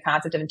taken the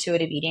concept of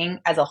intuitive eating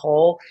as a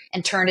whole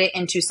and turned it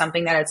into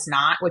something that it's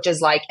not, which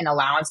is like an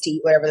allowance to eat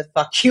whatever the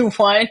fuck you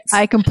want.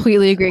 I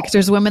completely agree, because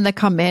there's women that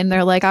come in,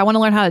 they're like, I want to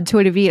learn how to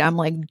intuitive eat. I'm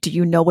like, do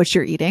you know what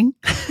you're eating?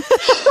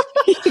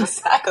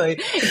 Exactly.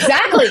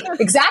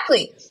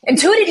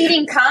 Intuitive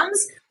eating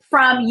comes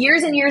from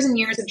years and years and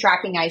years of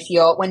tracking, I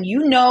feel, when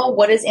you know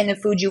what is in the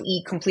food you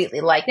eat completely.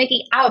 Like,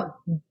 Nikki, I'll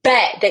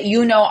bet that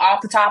you know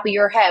off the top of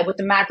your head what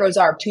the macros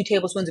are: 2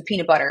 tablespoons of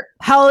peanut butter.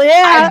 Hell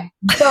yeah.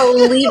 I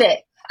believe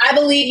it. I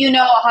believe you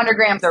know 100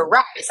 grams of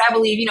rice. I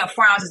believe you know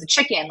 4 ounces of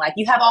chicken. Like,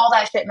 you have all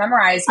that shit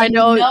memorized. I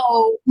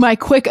know my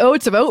quick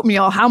oats of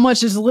oatmeal, how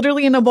much is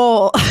literally in a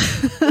bowl.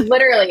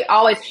 Literally,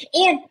 always.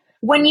 And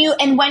when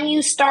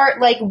you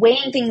start like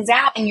weighing things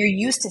out and you're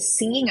used to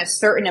seeing a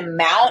certain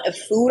amount of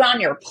food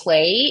on your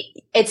plate,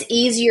 it's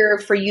easier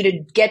for you to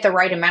get the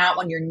right amount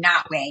when you're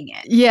not weighing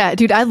it. Yeah,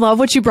 dude, I love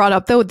what you brought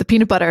up though with the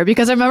peanut butter,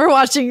 because I remember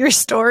watching your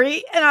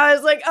story and I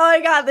was like, oh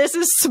my God, this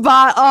is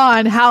spot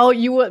on. How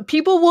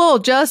people will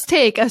just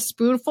take a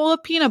spoonful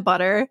of peanut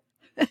butter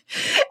and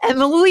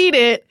they'll eat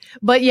it.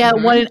 But yeah,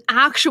 what in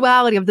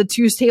actuality of the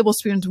 2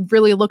 tablespoons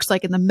really looks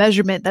like in the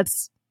measurement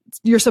that's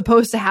you're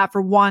supposed to have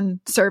for one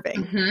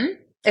serving.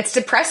 It's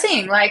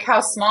depressing, like how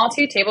small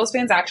 2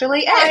 tablespoons actually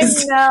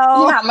is. I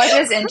know. How much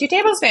is in 2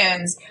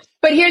 tablespoons?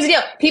 But here's the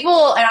deal.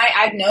 People, and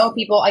I know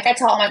people, like I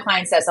tell all my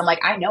clients this, I'm like,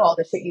 I know all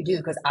the shit you do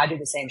because I do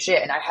the same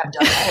shit and I have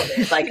done all of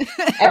it. Like,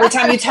 every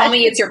time you tell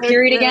me it's your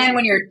period again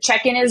when your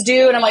check-in is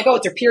due, and I'm like, oh,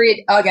 it's your period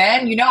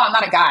again? You know, I'm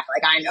not a guy.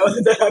 Like, I know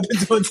that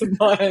happens once a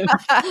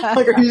month.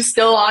 Like, are you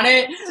still on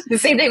it? The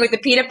same thing with the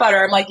peanut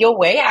butter. I'm like, you'll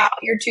weigh out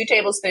your 2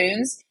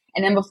 tablespoons.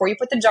 And then before you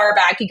put the jar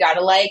back, you got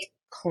to like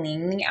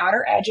clean the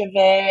outer edge of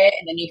it.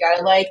 And then you got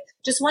to like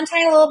just one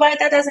tiny little bite.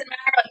 That doesn't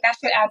matter. Like, that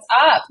shit adds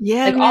up.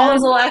 Yeah. Like, all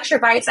those little extra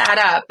bites add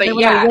up. But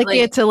yeah,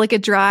 lick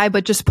it dry,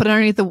 but just put it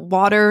underneath the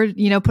water,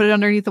 put it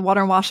underneath the water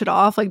and wash it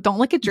off. Like, don't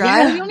lick it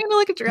dry. You don't need to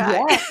lick it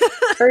dry. Yeah,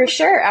 for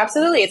sure.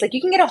 Absolutely. It's like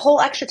you can get a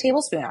whole extra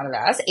tablespoon out of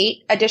that. That's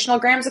 8 additional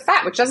grams of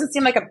fat, which doesn't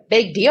seem like a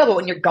big deal. But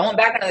when you're going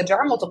back into the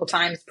jar multiple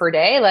times per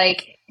day,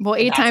 like, well,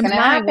 8 times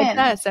 9, what's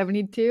that?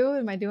 72?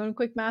 Am I doing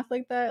quick math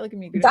like that? Look at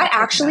me. That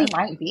actually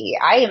might be.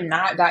 I am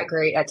not that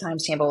great at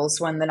times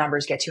tables when the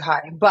numbers get too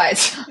high,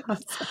 but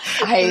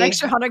an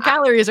extra 100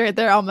 calories right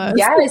there almost.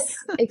 Yes,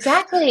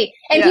 exactly.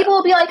 And people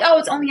will be like, oh,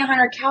 it's only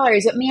 100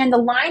 calories. But man, the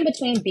line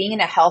between being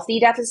in a healthy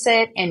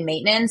deficit and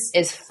maintenance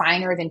is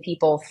finer than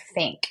people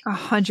think.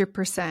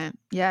 100%.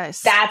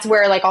 Yes. That's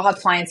where like I'll have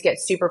clients get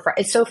super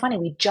It's so funny.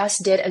 We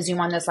just did a Zoom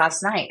on this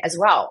last night as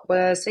well.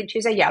 Was it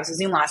Tuesday? Yeah, it was a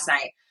Zoom last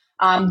night.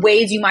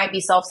 Ways you might be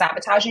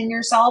self-sabotaging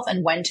yourself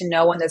and when to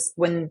know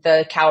when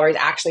the calories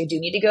actually do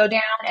need to go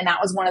down. And that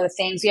was one of the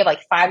things. We have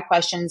like 5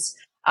 questions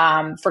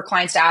for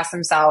clients to ask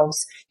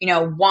themselves.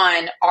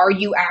 1, are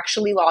you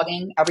actually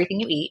logging everything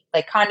you eat?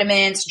 Like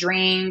condiments,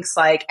 drinks,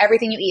 like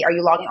everything you eat. Are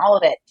you logging all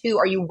of it? 2,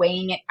 are you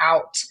weighing it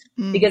out?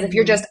 Because if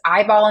you're just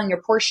eyeballing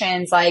your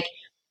portions, like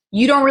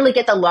you don't really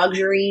get the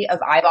luxury of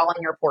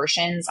eyeballing your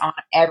portions on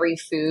every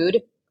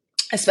food,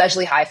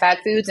 especially high fat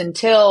foods,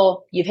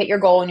 until you've hit your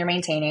goal and you're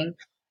maintaining.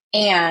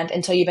 And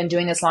until you've been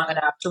doing this long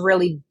enough to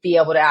really be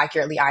able to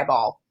accurately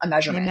eyeball a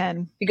measurement.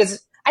 Amen.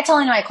 Because I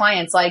tell my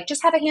clients, like,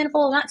 just have a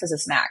handful of nuts as a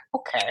snack.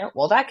 Okay,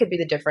 well, that could be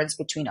the difference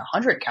between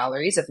 100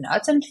 calories of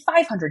nuts and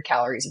 500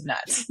 calories of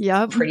nuts.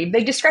 Yep. Pretty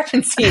big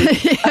discrepancy.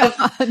 Yeah,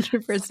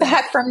 100%.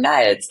 Fat from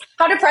nuts.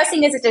 How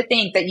depressing is it to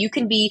think that you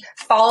can be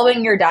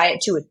following your diet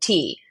to a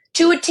T,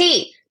 and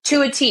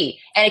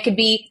it could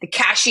be the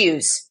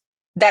cashews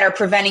that are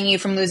preventing you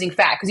from losing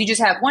fat because you just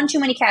have one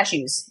too many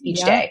cashews each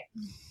day.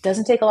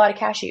 Doesn't take a lot of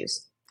cashews.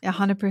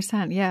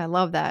 100%. Yeah, I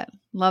love that.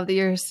 Love that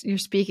you're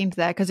speaking to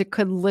that, because it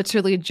could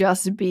literally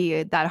just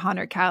be that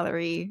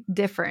 100-calorie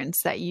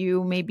difference that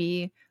you may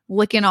be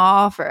licking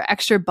off, or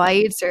extra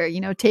bites, or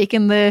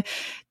taking the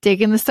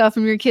stuff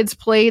from your kids'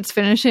 plates,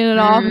 finishing it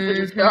off, and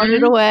just throwing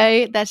it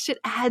away. That shit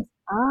adds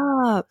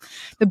up.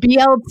 The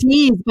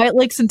BLTs, bite,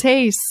 licks, and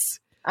tastes.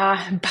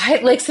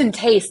 Bite, licks, and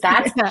taste.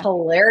 That's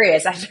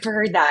hilarious. I've never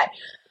heard that.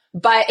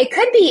 But it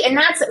could be, and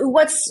that's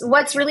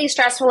what's really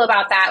stressful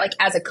about that, like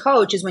as a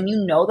coach, is when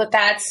you know that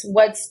that's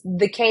what's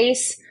the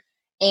case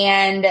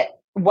and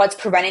what's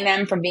preventing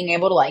them from being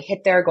able to like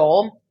hit their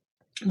goal.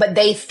 But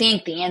they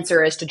think the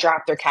answer is to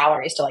drop their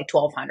calories to like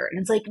 1,200. And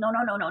it's like, no.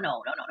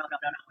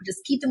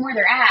 Just keep them where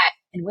they're at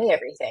and weigh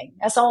everything.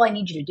 That's all I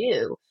need you to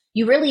do.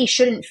 You really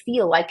shouldn't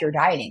feel like you're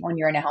dieting when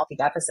you're in a healthy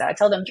deficit. I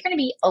tell them, you're going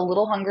to be a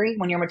little hungry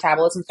when your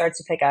metabolism starts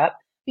to pick up.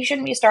 You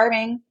shouldn't be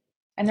starving.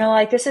 And they're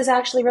like, this is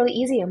actually really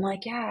easy. I'm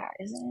like, yeah,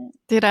 isn't it?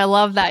 Dude, I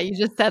love that. You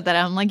just said that.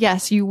 I'm like,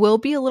 yes, you will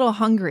be a little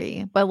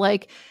hungry, but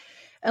like,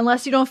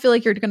 unless you don't feel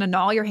like you're going to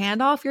gnaw your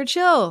hand off, you're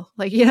chill.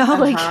 Like, you know,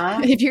 like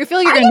if you feel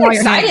like you're going to gnaw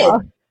your hand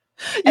off.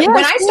 Yes,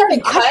 when I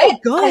started cut,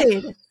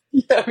 good.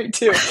 Yeah, me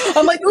too.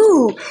 I'm like,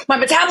 ooh, my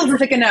metabolism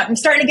picking up. I'm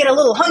starting to get a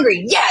little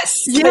hungry.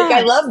 Yes. Yeah. Like,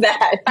 I love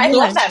that. I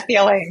love that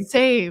feeling.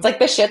 Same. It's like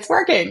the shit's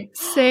working.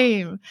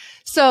 Same.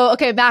 So,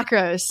 okay,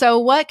 macros. So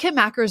what can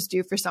macros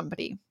do for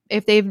somebody?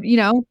 If they've, you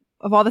know,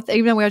 of all the things,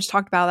 even though we just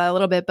talked about that a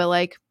little bit, but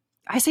like,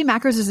 I say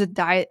macros is a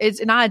diet.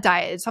 It's not a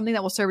diet. It's something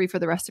that will serve you for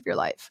the rest of your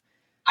life.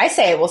 I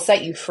say it will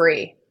set you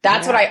free.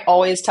 That's what I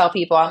always tell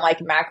people. I'm like,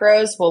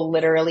 macros will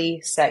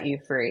literally set you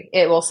free.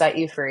 It will set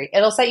you free.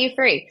 It'll set you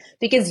free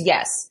because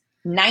yes,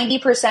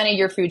 90% of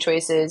your food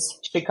choices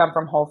should come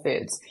from whole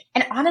foods.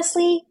 And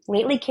honestly,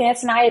 lately,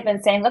 Candace and I have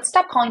been saying, let's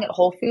stop calling it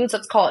whole foods.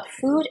 Let's call it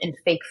food and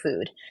fake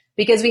food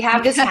because we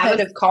have this habit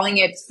of calling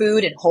it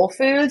food and whole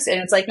foods.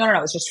 And it's like,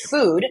 no, it's just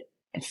food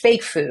and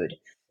fake food.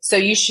 So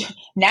you should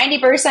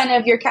 90%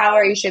 of your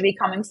calories should be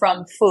coming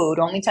from food,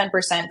 only 10%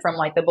 from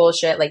like the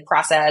bullshit, like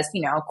processed,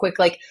 you know, quick,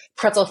 like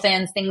pretzel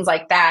thins, things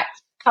like that.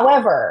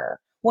 However,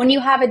 when you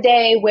have a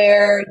day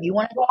where you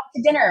want to go out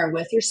to dinner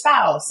with your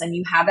spouse and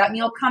you have that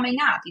meal coming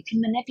up, you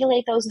can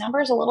manipulate those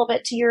numbers a little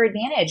bit to your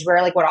advantage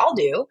where like what I'll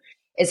do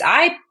is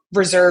I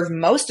reserve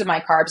most of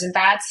my carbs and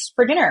fats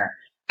for dinner.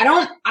 I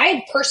don't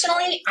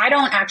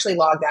actually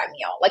log that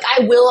meal. Like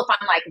I will if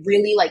I'm like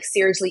really like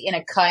seriously in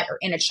a cut or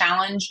in a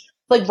challenge.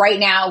 Like right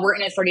now we're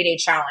in a 30-day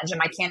challenge and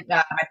my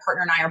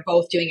partner and I are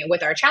both doing it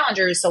with our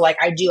challengers. So like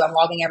I'm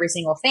logging every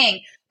single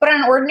thing, but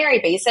on an ordinary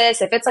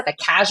basis, if it's like a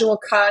casual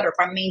cut or if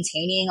I'm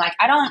maintaining, like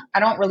I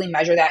don't really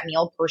measure that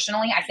meal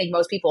personally. I think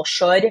most people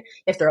should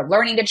if they're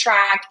learning to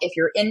track, if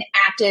you're in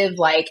active,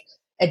 like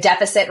a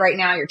deficit right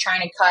now, you're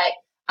trying to cut.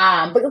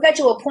 But you'll get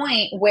to a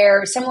point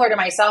where similar to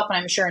myself, and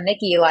I'm sure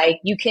Nikki, like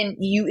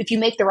if you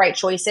make the right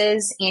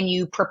choices and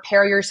you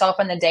prepare yourself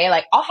in the day,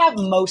 like I'll have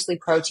mostly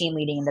protein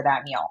leading into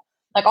that meal.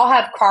 Like I'll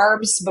have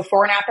carbs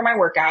before and after my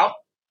workout.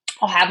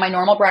 I'll have my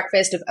normal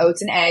breakfast of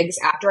oats and eggs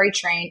after I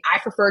train. I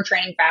prefer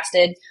training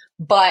fasted,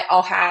 but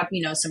I'll have,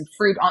 you know, some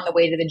fruit on the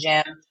way to the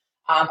gym.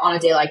 On a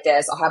day like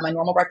this, I'll have my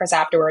normal breakfast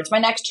afterwards. My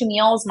next 2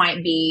 meals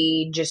might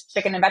be just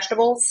chicken and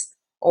vegetables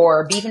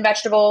or beef and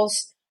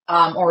vegetables,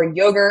 or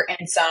yogurt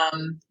and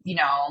some, you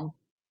know,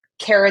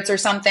 carrots or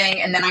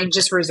something. And then I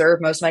just reserve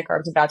most of my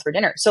carbs and fats for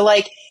dinner. So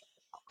like,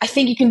 I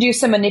think you can do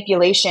some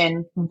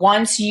manipulation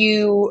once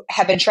you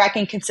have been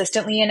tracking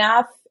consistently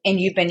enough and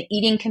you've been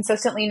eating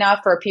consistently enough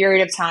for a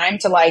period of time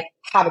to like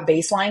have a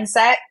baseline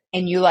set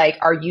and you like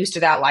are used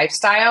to that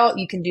lifestyle.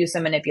 You can do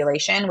some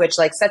manipulation, which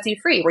like sets you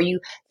free where you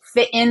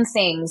fit in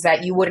things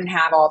that you wouldn't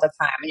have all the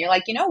time. And you're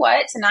like, you know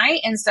what,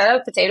 tonight, instead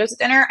of potatoes at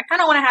dinner, I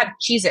kind of want to have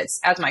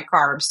Cheez-Its as my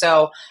carb.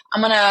 So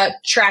I'm going to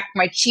track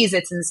my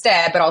Cheez-Its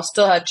instead, but I'll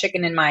still have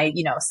chicken in my,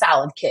 you know,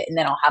 salad kit. And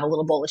then I'll have a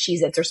little bowl of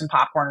Cheez-Its or some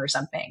popcorn or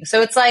something.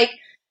 So it's like,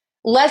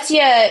 lets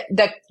you,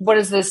 what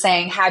is this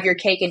saying? Have your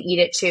cake and eat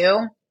it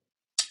too.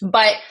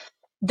 But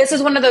this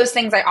is one of those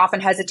things I often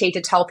hesitate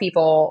to tell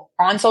people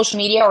on social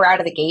media or out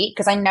of the gate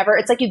because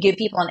it's like you give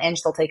people an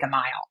inch, they'll take a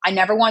mile. I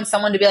never want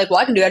someone to be like, well,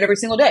 I can do that every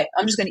single day.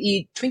 I'm just going to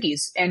eat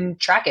Twinkies and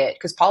track it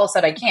because Paula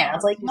said I can. I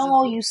was like,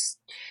 no,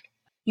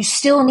 you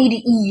still need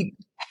to eat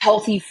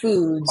healthy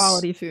foods.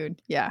 Quality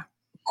food. Yeah.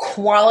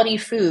 Quality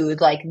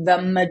food, like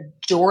the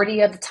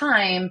majority of the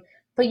time.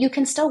 But you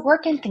can still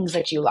work in things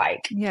that you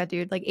like. Yeah,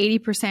 dude, like 80%,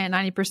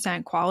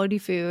 90% quality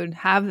food.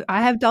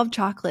 I have Dove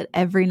chocolate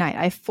every night.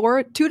 I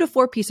have 2 to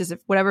 4 pieces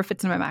of whatever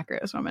fits in my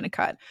macros. So I'm going to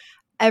cut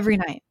every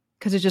night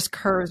because it just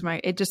curves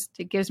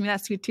it gives me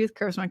that sweet tooth,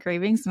 curves my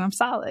cravings, and I'm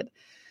solid.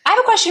 I have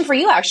a question for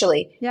you,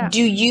 actually. Yeah.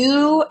 Do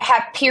you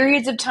have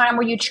periods of time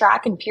where you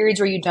track and periods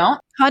where you don't?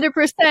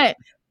 100%.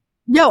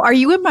 Yo, are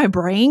you in my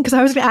brain? Because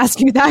I was going to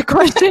ask you that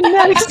question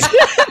next.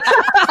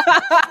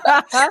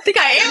 I think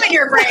I am in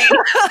your brain.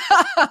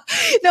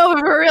 No, but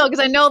for real,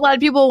 because I know a lot of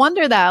people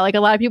wonder that. Like a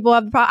lot of people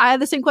I have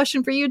the same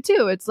question for you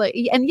too. It's like,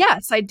 and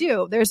yes, I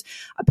do. There's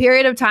a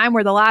period of time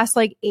where the last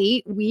like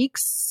 8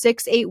 weeks,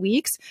 8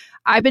 weeks,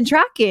 I've been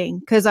tracking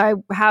because I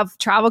have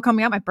travel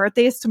coming up. My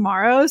birthday is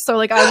tomorrow. So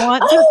like I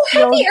want to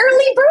happy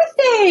early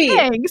birthday.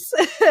 Thanks.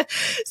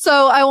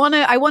 So I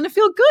want to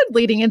feel good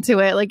leading into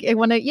it. Like I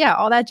want to,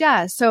 all that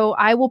jazz. So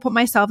I will put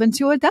myself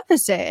into a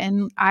deficit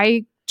and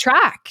I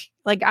track.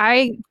 Like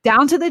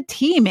down to the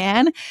T,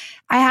 man.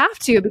 I have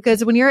to,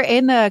 because when you're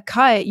in a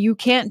cut, you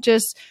can't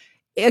just,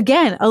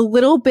 again, a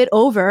little bit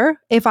over,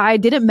 if I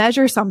didn't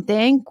measure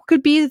something,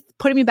 could be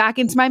putting me back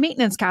into my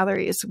maintenance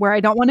calories where I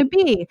don't want to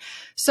be.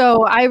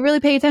 So I really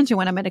pay attention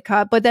when I'm in a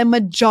cut, but then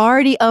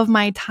majority of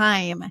my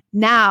time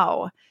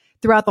now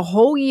throughout the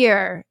whole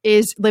year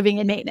is living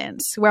in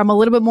maintenance where I'm a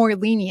little bit more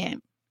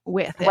lenient.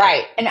 with it.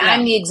 Right. And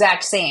I'm the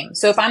exact same.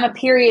 So if I'm a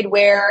period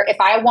where if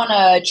I want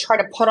to try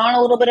to put on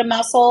a little bit of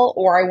muscle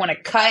or I want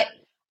to cut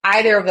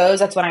either of those,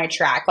 that's when I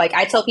track. Like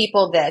I tell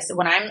people this,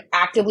 when I'm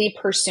actively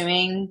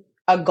pursuing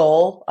a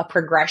goal, a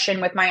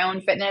progression with my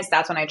own fitness,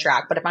 that's when I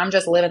track. But if I'm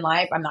just living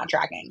life, I'm not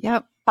tracking.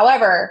 Yep.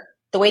 However,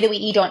 the way that we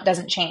eat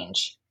doesn't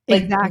change.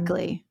 Like,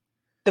 exactly.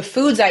 The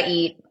foods I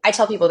eat, I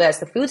tell people this,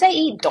 the foods I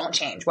eat don't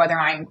change, whether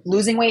I'm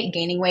losing weight,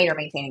 gaining weight, or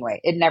maintaining weight.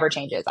 It never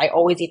changes. I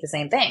always eat the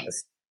same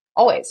things.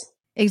 Always.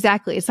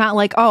 Exactly. It's not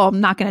like, oh,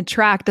 I'm not going to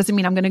track. Doesn't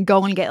mean I'm going to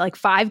go and get like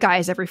Five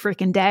Guys every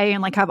freaking day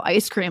and like have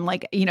ice cream,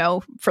 like, you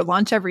know, for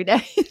lunch every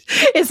day.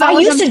 It's not I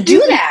like used to do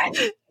that.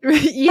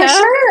 Yeah. For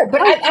sure.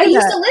 But I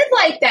used to live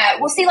like that.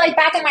 Well, see, like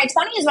back in my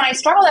 20s when I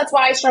struggled, that's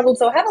why I struggled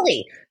so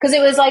heavily. Because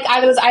it was like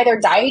I was either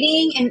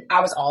dieting and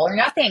I was all or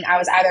nothing. I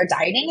was either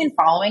dieting and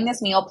following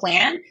this meal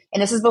plan.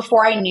 And this is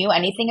before I knew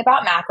anything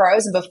about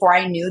macros and before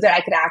I knew that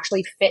I could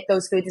actually fit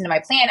those foods into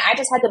my plan. I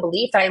just had the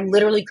belief that I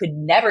literally could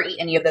never eat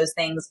any of those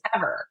things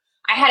ever.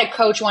 I had a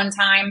coach one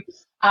time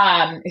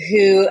I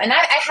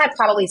had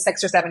probably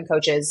 6 or 7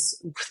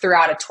 coaches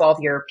throughout a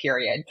 12-year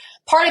period.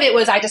 Part of it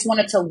was I just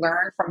wanted to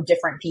learn from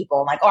different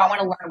people. Like, oh, I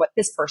want to learn what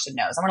this person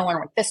knows. I want to learn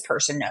what this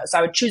person knows. So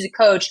I would choose a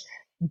coach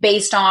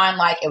based on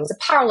like, it was a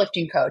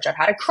powerlifting coach. I've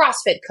had a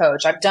CrossFit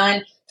coach. I've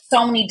done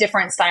so many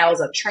different styles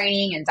of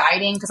training and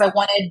dieting because I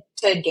wanted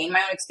to gain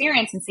my own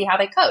experience and see how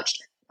they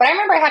coached. But I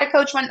remember I had a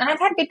coach and I've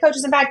had good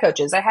coaches and bad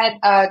coaches. I had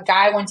a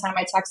guy one time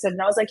I texted and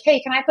I was like,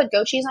 hey, can I put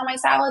goat cheese on my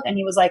salad? And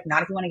he was like,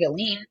 not if you want to get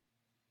lean.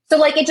 So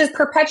like it just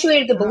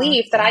perpetuated the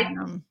belief that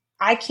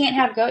I can't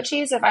have goat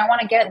cheese if I want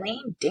to get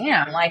lean.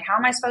 Damn, like how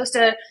am I supposed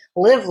to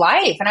live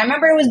life? And I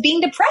remember I was being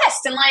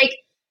depressed and like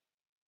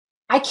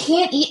I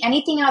can't eat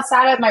anything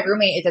outside of my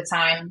roommate at the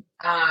time.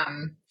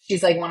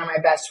 She's like one of my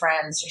best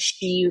friends.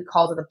 She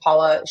called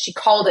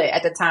it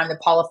at the time the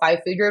Paula 5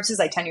 food groups. This is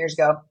like 10 years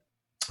ago.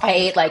 I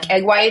ate like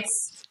egg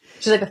whites.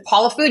 She's like the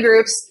Paula food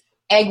groups,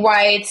 egg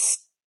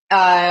whites,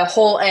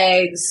 whole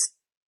eggs,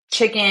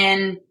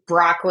 chicken,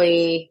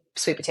 broccoli,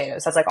 sweet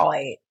potatoes. That's like all I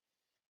ate.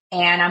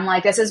 And I'm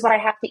like, this is what I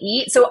have to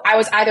eat. So I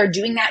was either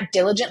doing that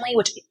diligently,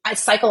 which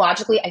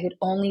psychologically I could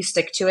only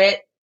stick to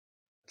it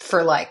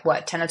for like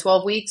 10 to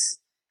 12 weeks.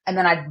 And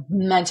then I'd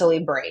mentally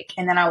break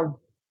and then I would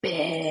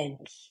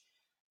binge.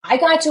 I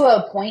got to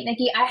a point,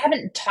 Nikki, I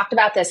haven't talked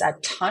about this a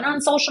ton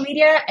on social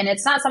media and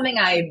it's not something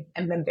I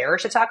am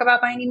embarrassed to talk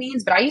about by any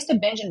means, but I used to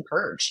binge and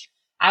purge.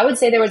 I would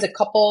say there was a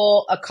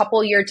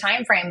couple year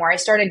time frame where I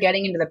started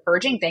getting into the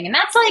purging thing. And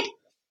that's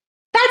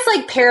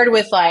like paired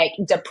with like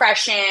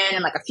depression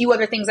and like a few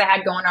other things I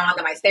had going on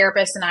that my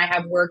therapist and I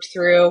have worked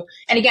through.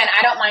 And again,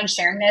 I don't mind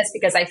sharing this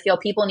because I feel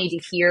people need to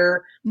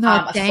hear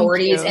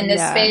authorities in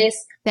this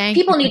space.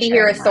 People need to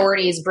hear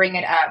authorities bring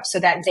it up so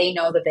that they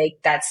know that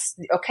that's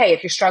okay.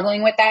 If you're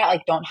struggling with that,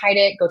 like don't hide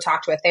it. Go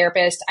talk to a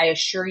therapist. I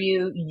assure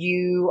you,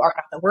 you are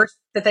not the worst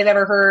that they've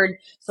ever heard.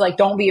 So like,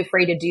 don't be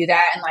afraid to do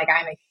that. And like,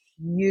 I'm a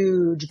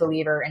huge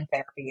believer in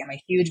therapy. I'm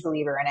a huge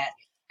believer in it.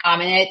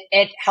 And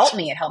it helped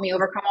me. It helped me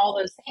overcome all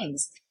those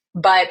things.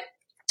 But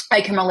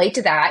I can relate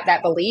to that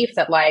belief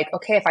that like,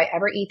 okay, if I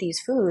ever eat these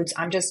foods,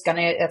 that's going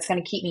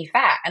to keep me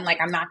fat. And like,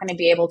 I'm not going to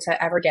be able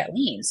to ever get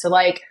lean. So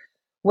like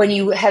when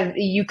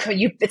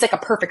it's like a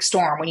perfect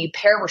storm. When you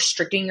pair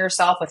restricting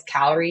yourself with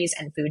calories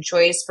and food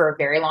choice for a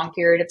very long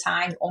period of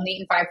time, you're only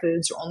eating 5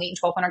 foods, you're only eating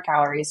 1,200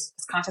 calories.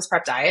 This contest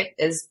prep diet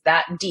is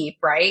that deep,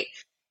 right?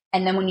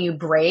 And then when you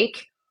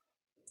break,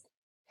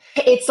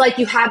 it's like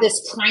you have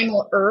this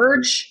primal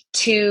urge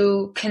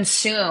to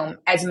consume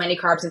as many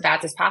carbs and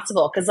fats as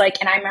possible. Cause like,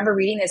 and I remember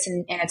reading this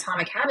in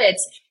Atomic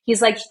Habits.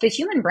 He's like, the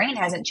human brain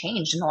hasn't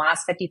changed in the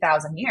last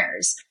 50,000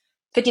 years.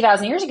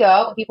 50,000 years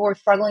ago, people were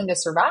struggling to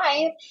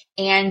survive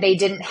and they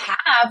didn't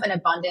have an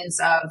abundance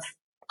of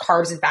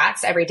carbs and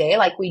fats every day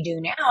like we do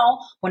now.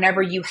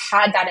 Whenever you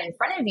had that in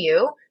front of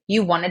you,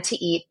 you wanted to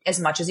eat as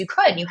much as you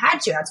could. You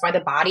had to. That's why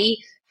the body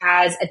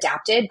has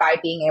adapted by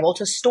being able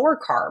to store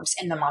carbs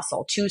in the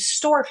muscle, to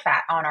store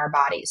fat on our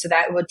body. So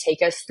that would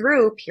take us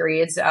through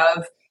periods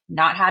of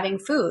not having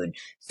food,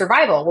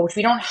 survival, which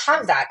we don't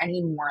have that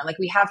anymore. Like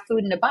we have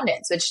food in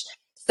abundance,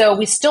 so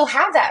we still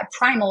have that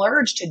primal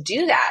urge to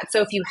do that.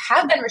 So if you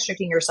have been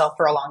restricting yourself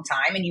for a long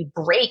time and you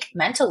break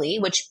mentally,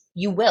 which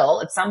you will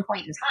at some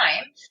point in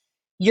time,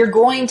 you're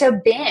going to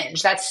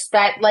binge. That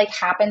like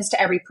happens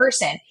to every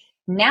person.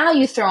 Now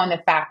you throw in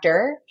the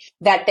factor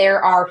that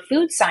there are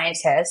food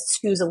scientists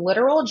whose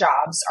literal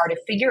jobs are to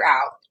figure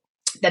out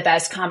the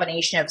best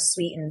combination of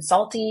sweet and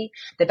salty,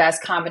 the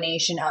best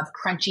combination of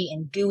crunchy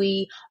and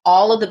gooey,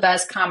 all of the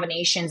best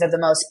combinations of the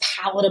most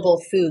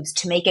palatable foods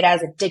to make it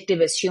as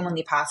addictive as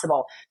humanly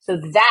possible. So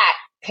that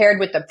paired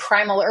with the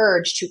primal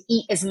urge to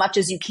eat as much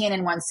as you can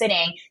in one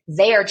sitting,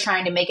 they are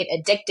trying to make it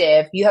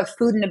addictive. You have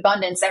food in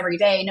abundance every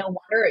day. No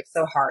wonder it's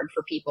so hard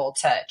for people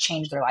to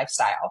change their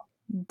lifestyle.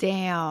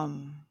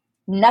 Damn.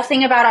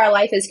 Nothing about our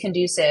life is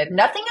conducive.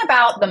 Nothing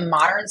about the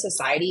modern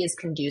society is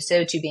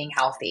conducive to being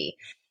healthy.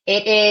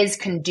 It is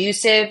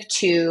conducive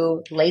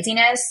to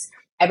laziness.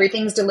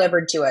 Everything's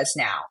delivered to us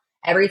now.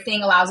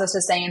 Everything allows us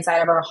to stay inside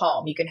of our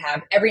home. You can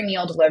have every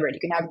meal delivered.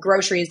 You can have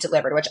groceries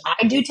delivered, which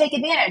I do take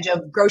advantage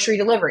of grocery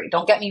delivery.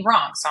 Don't get me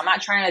wrong. So I'm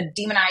not trying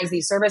to demonize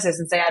these services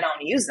and say I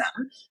don't use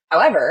them.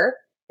 However,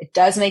 it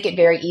does make it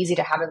very easy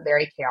to have a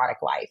very chaotic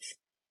life.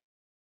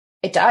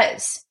 It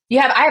does.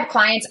 I have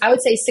clients, I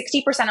would say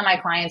 60% of my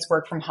clients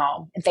work from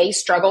home. They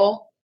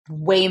struggle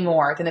way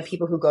more than the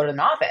people who go to an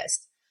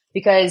office,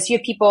 because you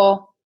have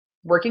people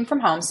working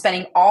from home,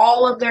 spending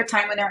all of their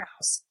time in their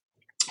house.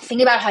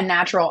 Think about how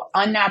unnatural.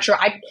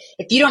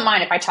 If you don't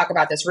mind if I talk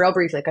about this real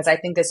briefly, because I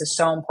think this is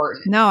so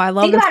important. No, I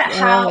love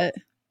it.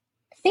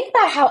 Think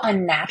about how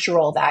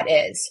unnatural that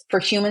is for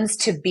humans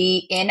to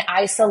be in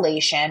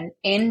isolation,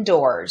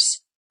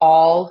 indoors,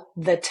 all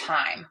the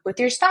time with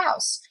your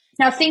spouse.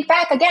 Now think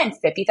back again,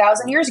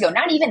 50,000 years ago,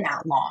 not even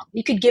that long.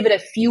 You could give it a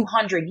few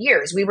hundred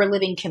years. We were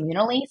living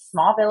communally,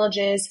 small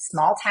villages,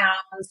 small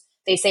towns.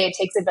 They say it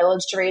takes a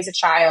village to raise a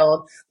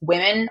child.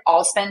 Women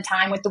all spend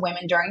time with the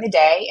women during the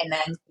day. And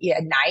then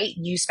at night,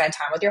 you spend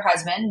time with your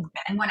husband.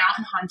 Men went out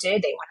and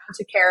hunted. They went out and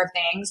took care of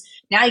things.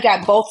 Now you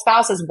got both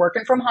spouses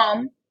working from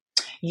home.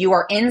 You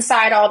are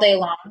inside all day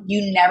long.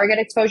 You never get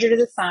exposure to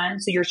the sun.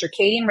 So your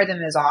circadian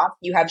rhythm is off.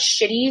 You have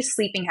shitty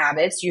sleeping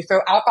habits. You throw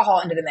alcohol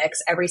into the mix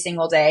every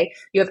single day.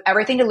 You have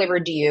everything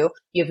delivered to you.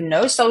 You have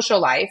no social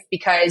life,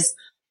 because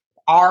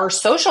our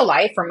social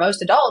life for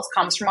most adults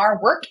comes from our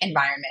work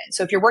environment.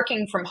 So if you're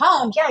working from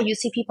home, yeah, you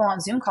see people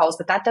on Zoom calls,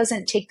 but that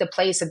doesn't take the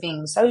place of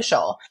being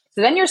social.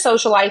 So then your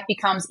social life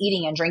becomes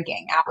eating and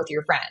drinking out with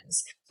your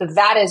friends. So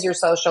that is your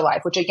social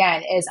life, which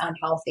again is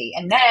unhealthy.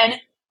 And then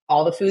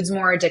all the food's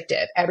more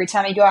addictive. Every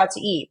time you go out to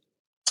eat,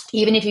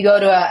 even if you go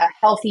to a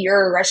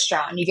healthier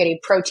restaurant and you get a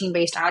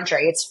protein-based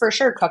entree, it's for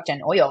sure cooked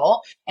in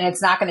oil, and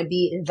it's not going to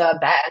be the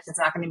best. It's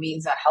not going to be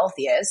the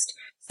healthiest.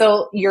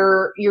 So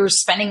you're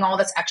spending all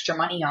this extra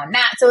money on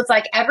that. So it's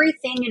like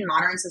everything in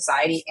modern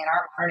society, in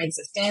our modern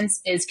existence,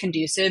 is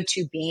conducive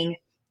to being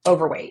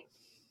overweight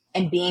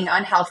and being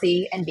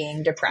unhealthy and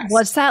being depressed.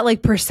 What's that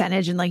like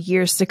percentage in like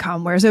years to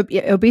come? Whereas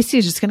obesity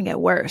is just going to get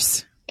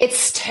worse.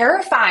 It's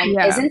terrifying,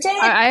 isn't it?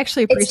 I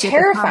actually appreciate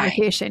the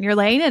conversation. You're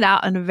laying it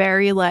out in a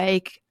very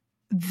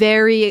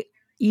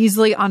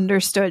easily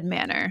understood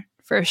manner,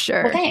 for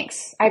sure. Well,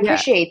 thanks. I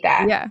appreciate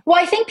that. Yeah.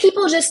 Well, I think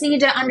people just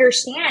need to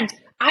understand.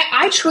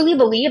 I truly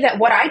believe that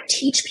what I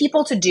teach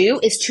people to do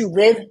is to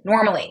live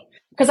normally,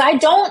 because I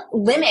don't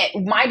limit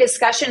my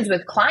discussions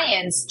with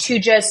clients to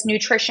just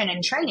nutrition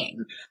and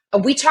training.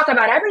 We talk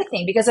about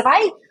everything, because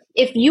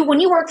when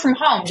you work from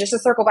home, just to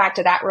circle back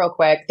to that real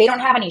quick, they don't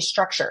have any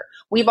structure.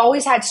 We've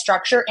always had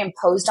structure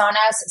imposed on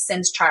us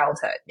since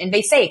childhood. And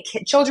they say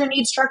children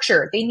need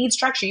structure. They need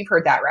structure. You've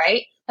heard that,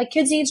 right? Like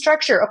kids need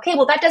structure. Okay,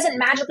 well, that doesn't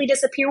magically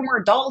disappear when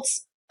we're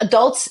adults.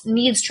 Adults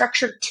need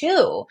structure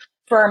too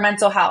for our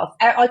mental health.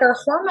 Like our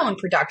hormone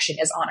production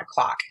is on a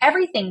clock.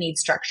 Everything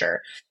needs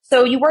structure.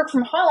 So you work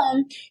from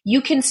home,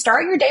 you can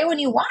start your day when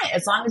you want it.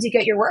 As long as you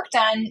get your work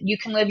done, you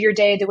can live your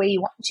day the way you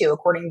want to,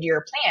 according to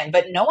your plan.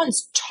 But no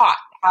one's taught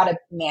how to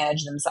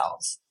manage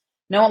themselves.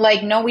 We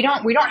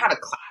don't have a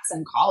class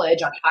in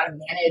college on how to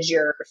manage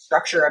your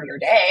structure of your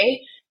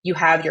day. You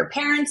have your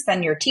parents,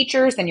 then your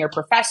teachers, then your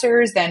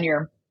professors, then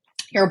your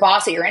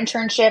boss at your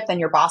internship, then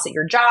your boss at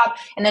your job,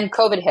 and then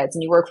COVID hits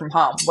and you work from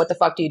home. What the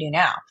fuck do you do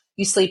now?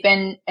 You sleep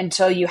in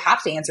until you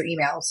have to answer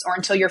emails or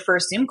until your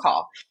first Zoom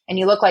call, and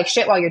you look like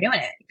shit while you're doing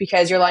it,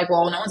 because you're like,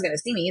 well, no one's going to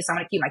see me, so I'm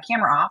going to keep my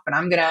camera off and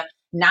I'm going to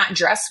not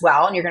dress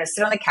well, and you're going to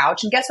sit on the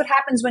couch. And guess what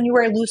happens when you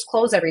wear loose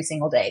clothes every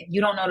single day?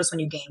 You don't notice when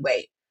you gain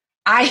weight.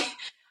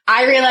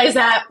 I realized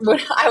that when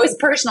I was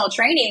personal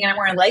training and I'm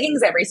wearing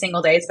leggings every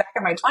single day. It's back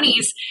in my 20s,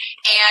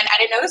 and I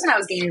didn't notice when I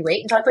was gaining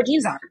weight until I put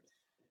jeans on,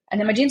 and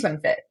then my jeans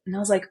wouldn't fit, and I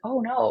was like,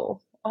 oh no,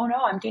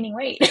 I'm gaining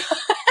weight.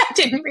 I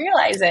didn't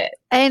realize it.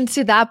 And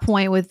to that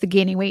point, with the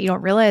gaining weight, you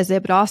don't realize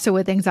it, but also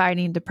with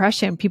anxiety and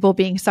depression, people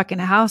being stuck in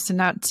a house and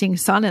not seeing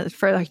sun.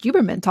 For like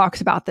Huberman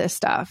talks about this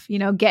stuff,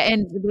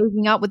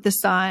 waking up with the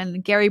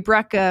sun. Gary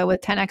Brecka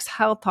with 10X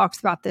Health talks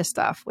about this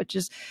stuff, which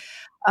is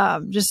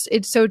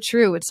it's so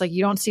true. It's like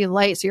you don't see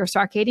light, so your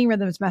circadian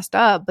rhythm is messed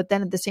up. But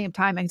then at the same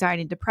time,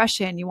 anxiety and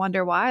depression, you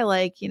wonder why,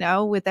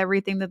 with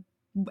everything that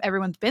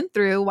everyone's been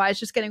through, why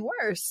it's just getting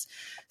worse.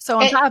 So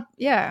on top,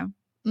 yeah.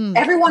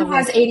 Everyone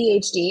has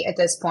ADHD at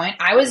this point.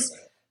 I was,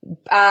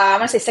 I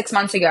want to say 6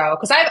 months ago,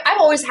 because I've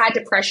always had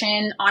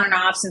depression on and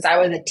off since I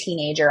was a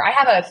teenager. I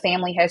have a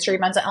family history of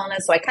mental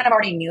illness, so I kind of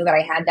already knew that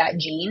I had that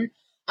gene.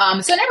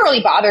 So it never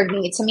really bothered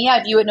me. To me,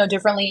 I view it no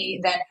differently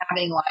than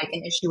having like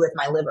an issue with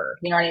my liver.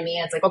 You know what I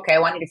mean? It's like, okay,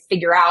 well, I need to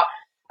figure out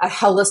a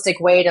holistic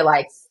way to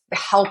like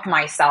help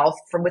myself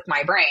with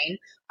my brain.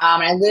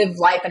 And I live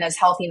life in as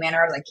healthy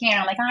manner as I can.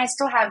 I'm like, I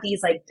still have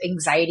these like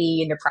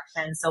anxiety and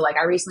depression. So like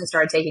I recently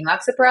started taking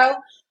Lexapro.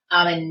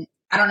 And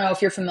I don't know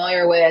if you're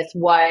familiar with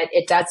what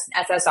it does.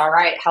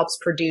 SSRI, it helps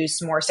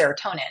produce more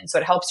serotonin. So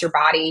it helps your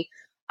body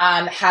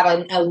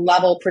have a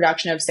level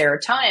production of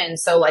serotonin.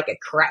 So like it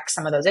corrects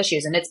some of those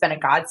issues. And it's been a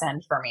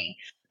godsend for me.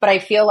 But I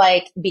feel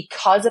like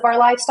because of our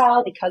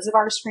lifestyle, because of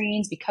our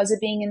screens, because of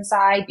being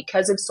inside,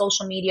 because of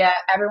social media,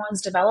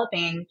 everyone's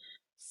developing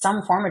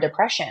some form of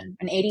depression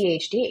and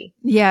ADHD.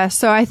 Yeah.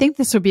 So I think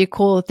this would be a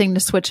cool thing to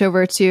switch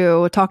over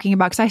to talking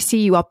about, because I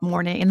see you up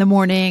in the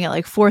morning at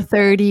like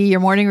 4:30, your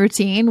morning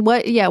routine.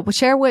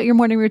 Share what your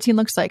morning routine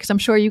looks like. Cause I'm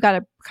sure you got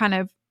a kind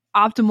of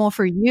optimal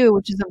for you,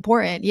 which is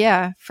important.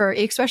 Yeah. For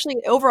especially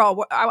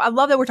overall, I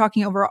love that we're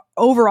talking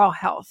overall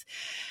health.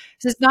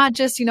 So it's not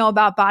just,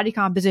 about body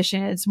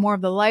composition. It's more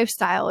of the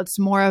lifestyle. It's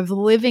more of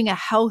living a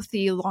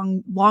healthy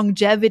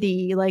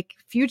longevity, like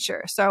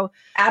future. So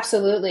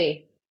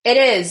absolutely. It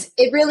is.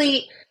 It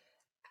really,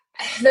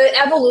 the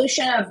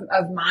evolution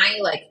of my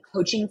like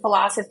coaching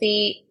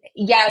philosophy.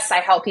 Yes, I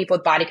help people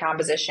with body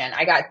composition.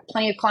 I got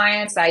plenty of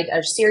clients. I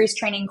have series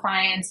training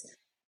clients,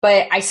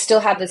 but I still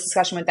have this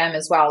discussion with them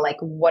as well. Like,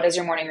 what does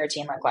your morning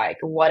routine look like?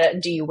 What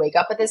do you wake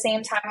up at the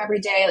same time every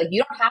day? Like,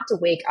 you don't have to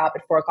wake up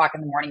at 4:00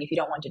 in the morning if you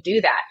don't want to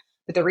do that.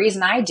 But the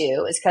reason I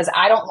do is because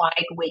I don't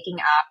like waking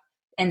up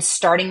and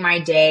starting my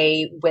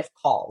day with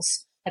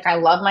calls. Like, I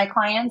love my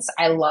clients.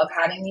 I love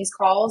having these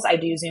calls. I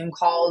do Zoom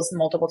calls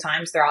multiple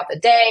times throughout the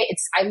day.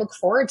 I look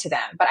forward to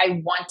them, but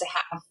I want to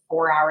have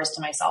 4 hours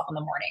to myself in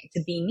the morning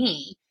to be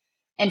me.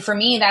 And for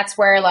me, that's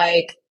where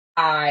like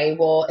I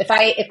will, if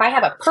I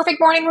have a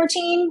perfect morning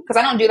routine, because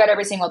I don't do that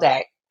every single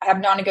day. I have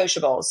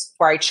non-negotiables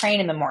where I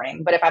train in the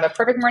morning, but if I have a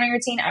perfect morning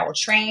routine, I will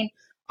train.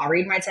 I'll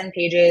read my 10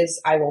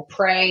 pages. I will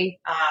pray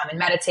and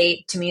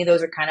meditate. To me,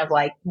 those are kind of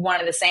like one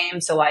and the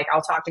same. So like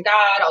I'll talk to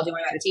God, I'll do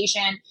my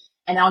meditation,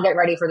 and I'll get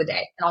ready for the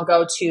day. And I'll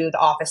go to the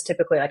office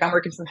typically. Like I'm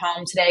working from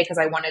home today because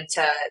I wanted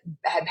to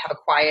have a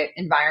quiet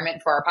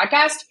environment for our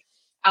podcast.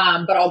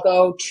 But I'll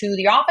go to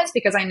the office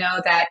because I know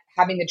that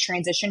having the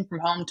transition from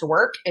home to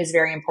work is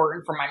very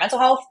important for my mental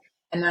health.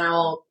 And then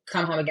I'll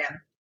come home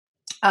again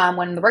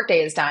when the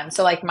workday is done.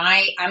 So like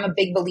I'm a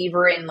big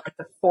believer in like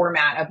the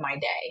format of my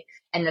day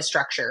and the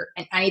structure.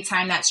 And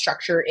anytime that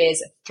structure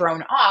is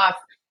thrown off,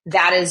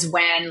 that is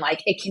when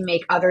like it can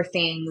make other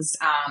things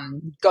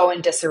go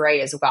in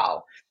disarray as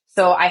well.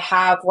 So I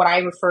have what I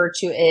refer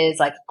to as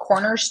like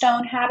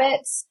cornerstone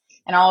habits.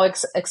 And I'll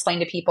explain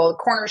to people, the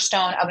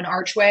cornerstone of an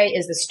archway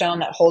is the stone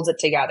that holds it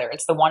together.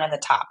 It's the one on the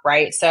top,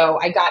 right? So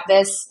I got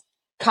this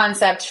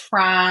concept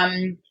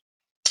from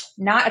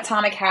not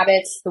Atomic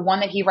Habits. The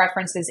one that he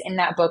references in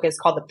that book is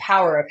called The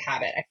Power of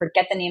Habit. I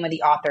forget the name of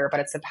the author,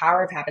 but it's The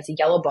Power of Habit. It's a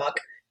yellow book.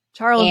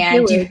 Charles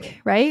Duhigg,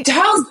 right?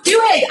 Charles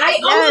Duhigg. I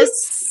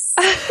almost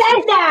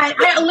said that.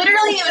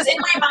 It was in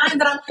my mind,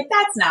 but I'm like,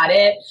 that's not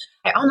it.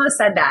 I almost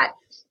said that.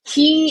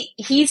 He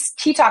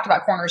talked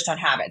about cornerstone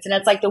habits, and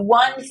it's like the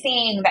one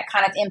thing that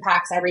kind of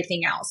impacts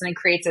everything else, and it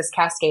creates this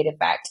cascade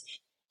effect.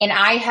 And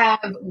I have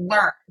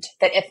learned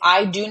that if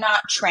I do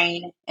not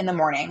train in the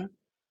morning,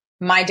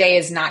 my day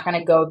is not going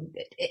to go,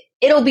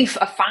 it'll be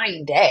a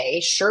fine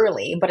day,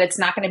 surely, but it's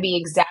not going to be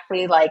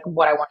exactly like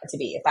what I want it to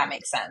be, if that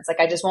makes sense. Like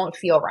I just won't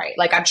feel right.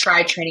 Like I've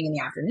tried training in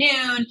the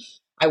afternoon.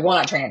 I will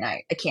not train at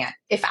night. I can't.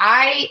 If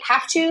I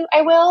have to,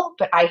 I will,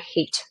 but I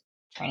hate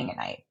training at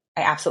night.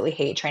 I absolutely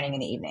hate training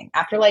in the evening.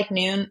 After like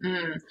noon,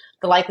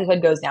 the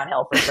likelihood goes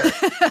downhill for sure.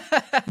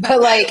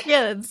 But like,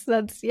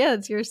 that's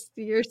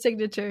your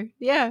signature.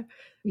 Yeah.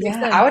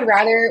 Yeah. I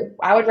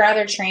would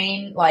rather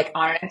train like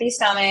on an empty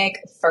stomach,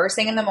 first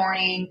thing in the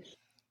morning,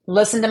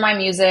 listen to my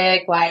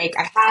music. Like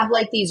I have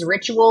like these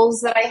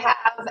rituals that I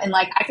have, and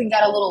like I can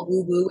get a little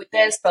woo woo with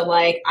this, but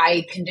like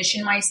I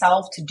condition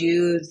myself to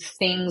do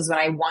things when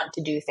I want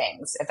to do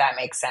things, if that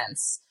makes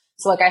sense.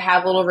 So like I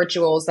have little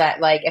rituals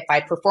that like if I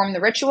perform the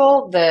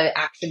ritual, the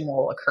action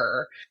will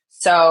occur.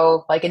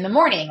 So like in the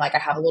morning, like I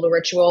have a little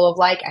ritual of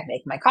like I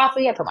make my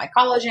coffee, I put my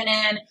collagen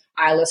in,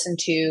 I listen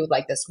to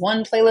like this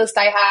one playlist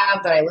I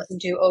have that I listen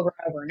to over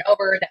and over and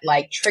over that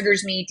like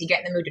triggers me to get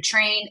in the mood to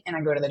train, and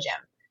I go to the gym.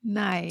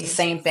 Nice.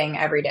 Same thing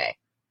every day.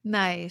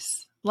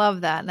 Nice.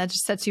 Love that. And that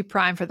just sets you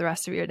primed for the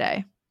rest of your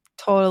day.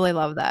 Totally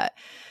love that.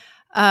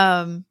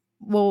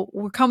 Well,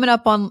 we're coming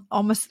up on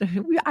almost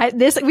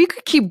we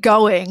could keep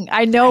going.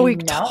 I know we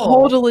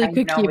totally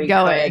could keep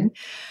going.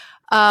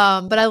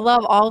 But I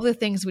love all the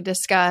things we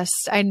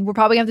discussed, and we're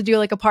probably going to have to do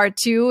like a part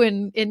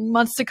 2 in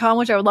months to come,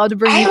 which I would love to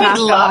bring you back on. I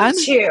would love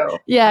to.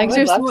 Yeah, because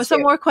there's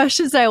some more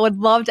questions that I would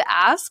love to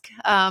ask.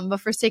 But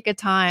for sake of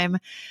time,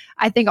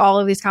 I think all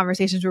of these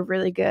conversations were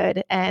really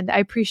good, and I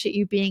appreciate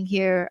you being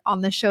here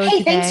on the show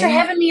today. Thanks for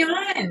having me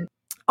on.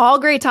 All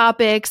great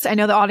topics. I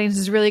know the audience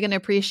is really going to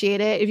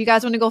appreciate it. If you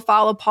guys want to go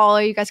follow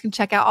Paula, you guys can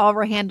check out all of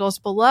our handles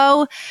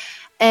below.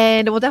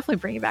 And we'll definitely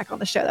bring you back on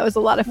the show. That was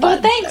a lot of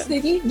fun. Well, thanks,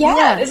 Nikki.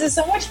 Yeah, this is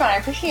so much fun. I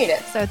appreciate it.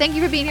 So thank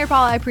you for being here,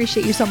 Paula. I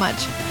appreciate you so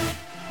much.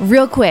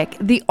 Real quick,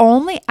 the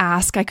only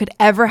ask I could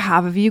ever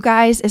have of you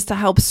guys is to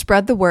help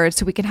spread the word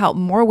so we can help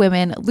more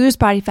women lose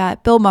body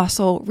fat, build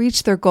muscle,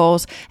 reach their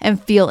goals,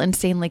 and feel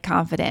insanely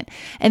confident.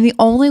 And the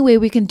only way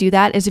we can do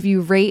that is if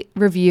you rate,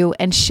 review,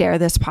 and share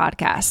this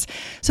podcast.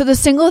 So the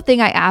single thing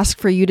I ask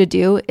for you to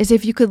do is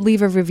if you could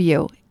leave a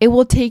review. It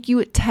will take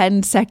you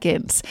 10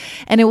 seconds,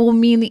 and it will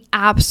mean the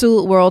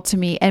absolute world to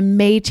me and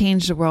may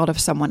change the world of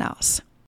someone else.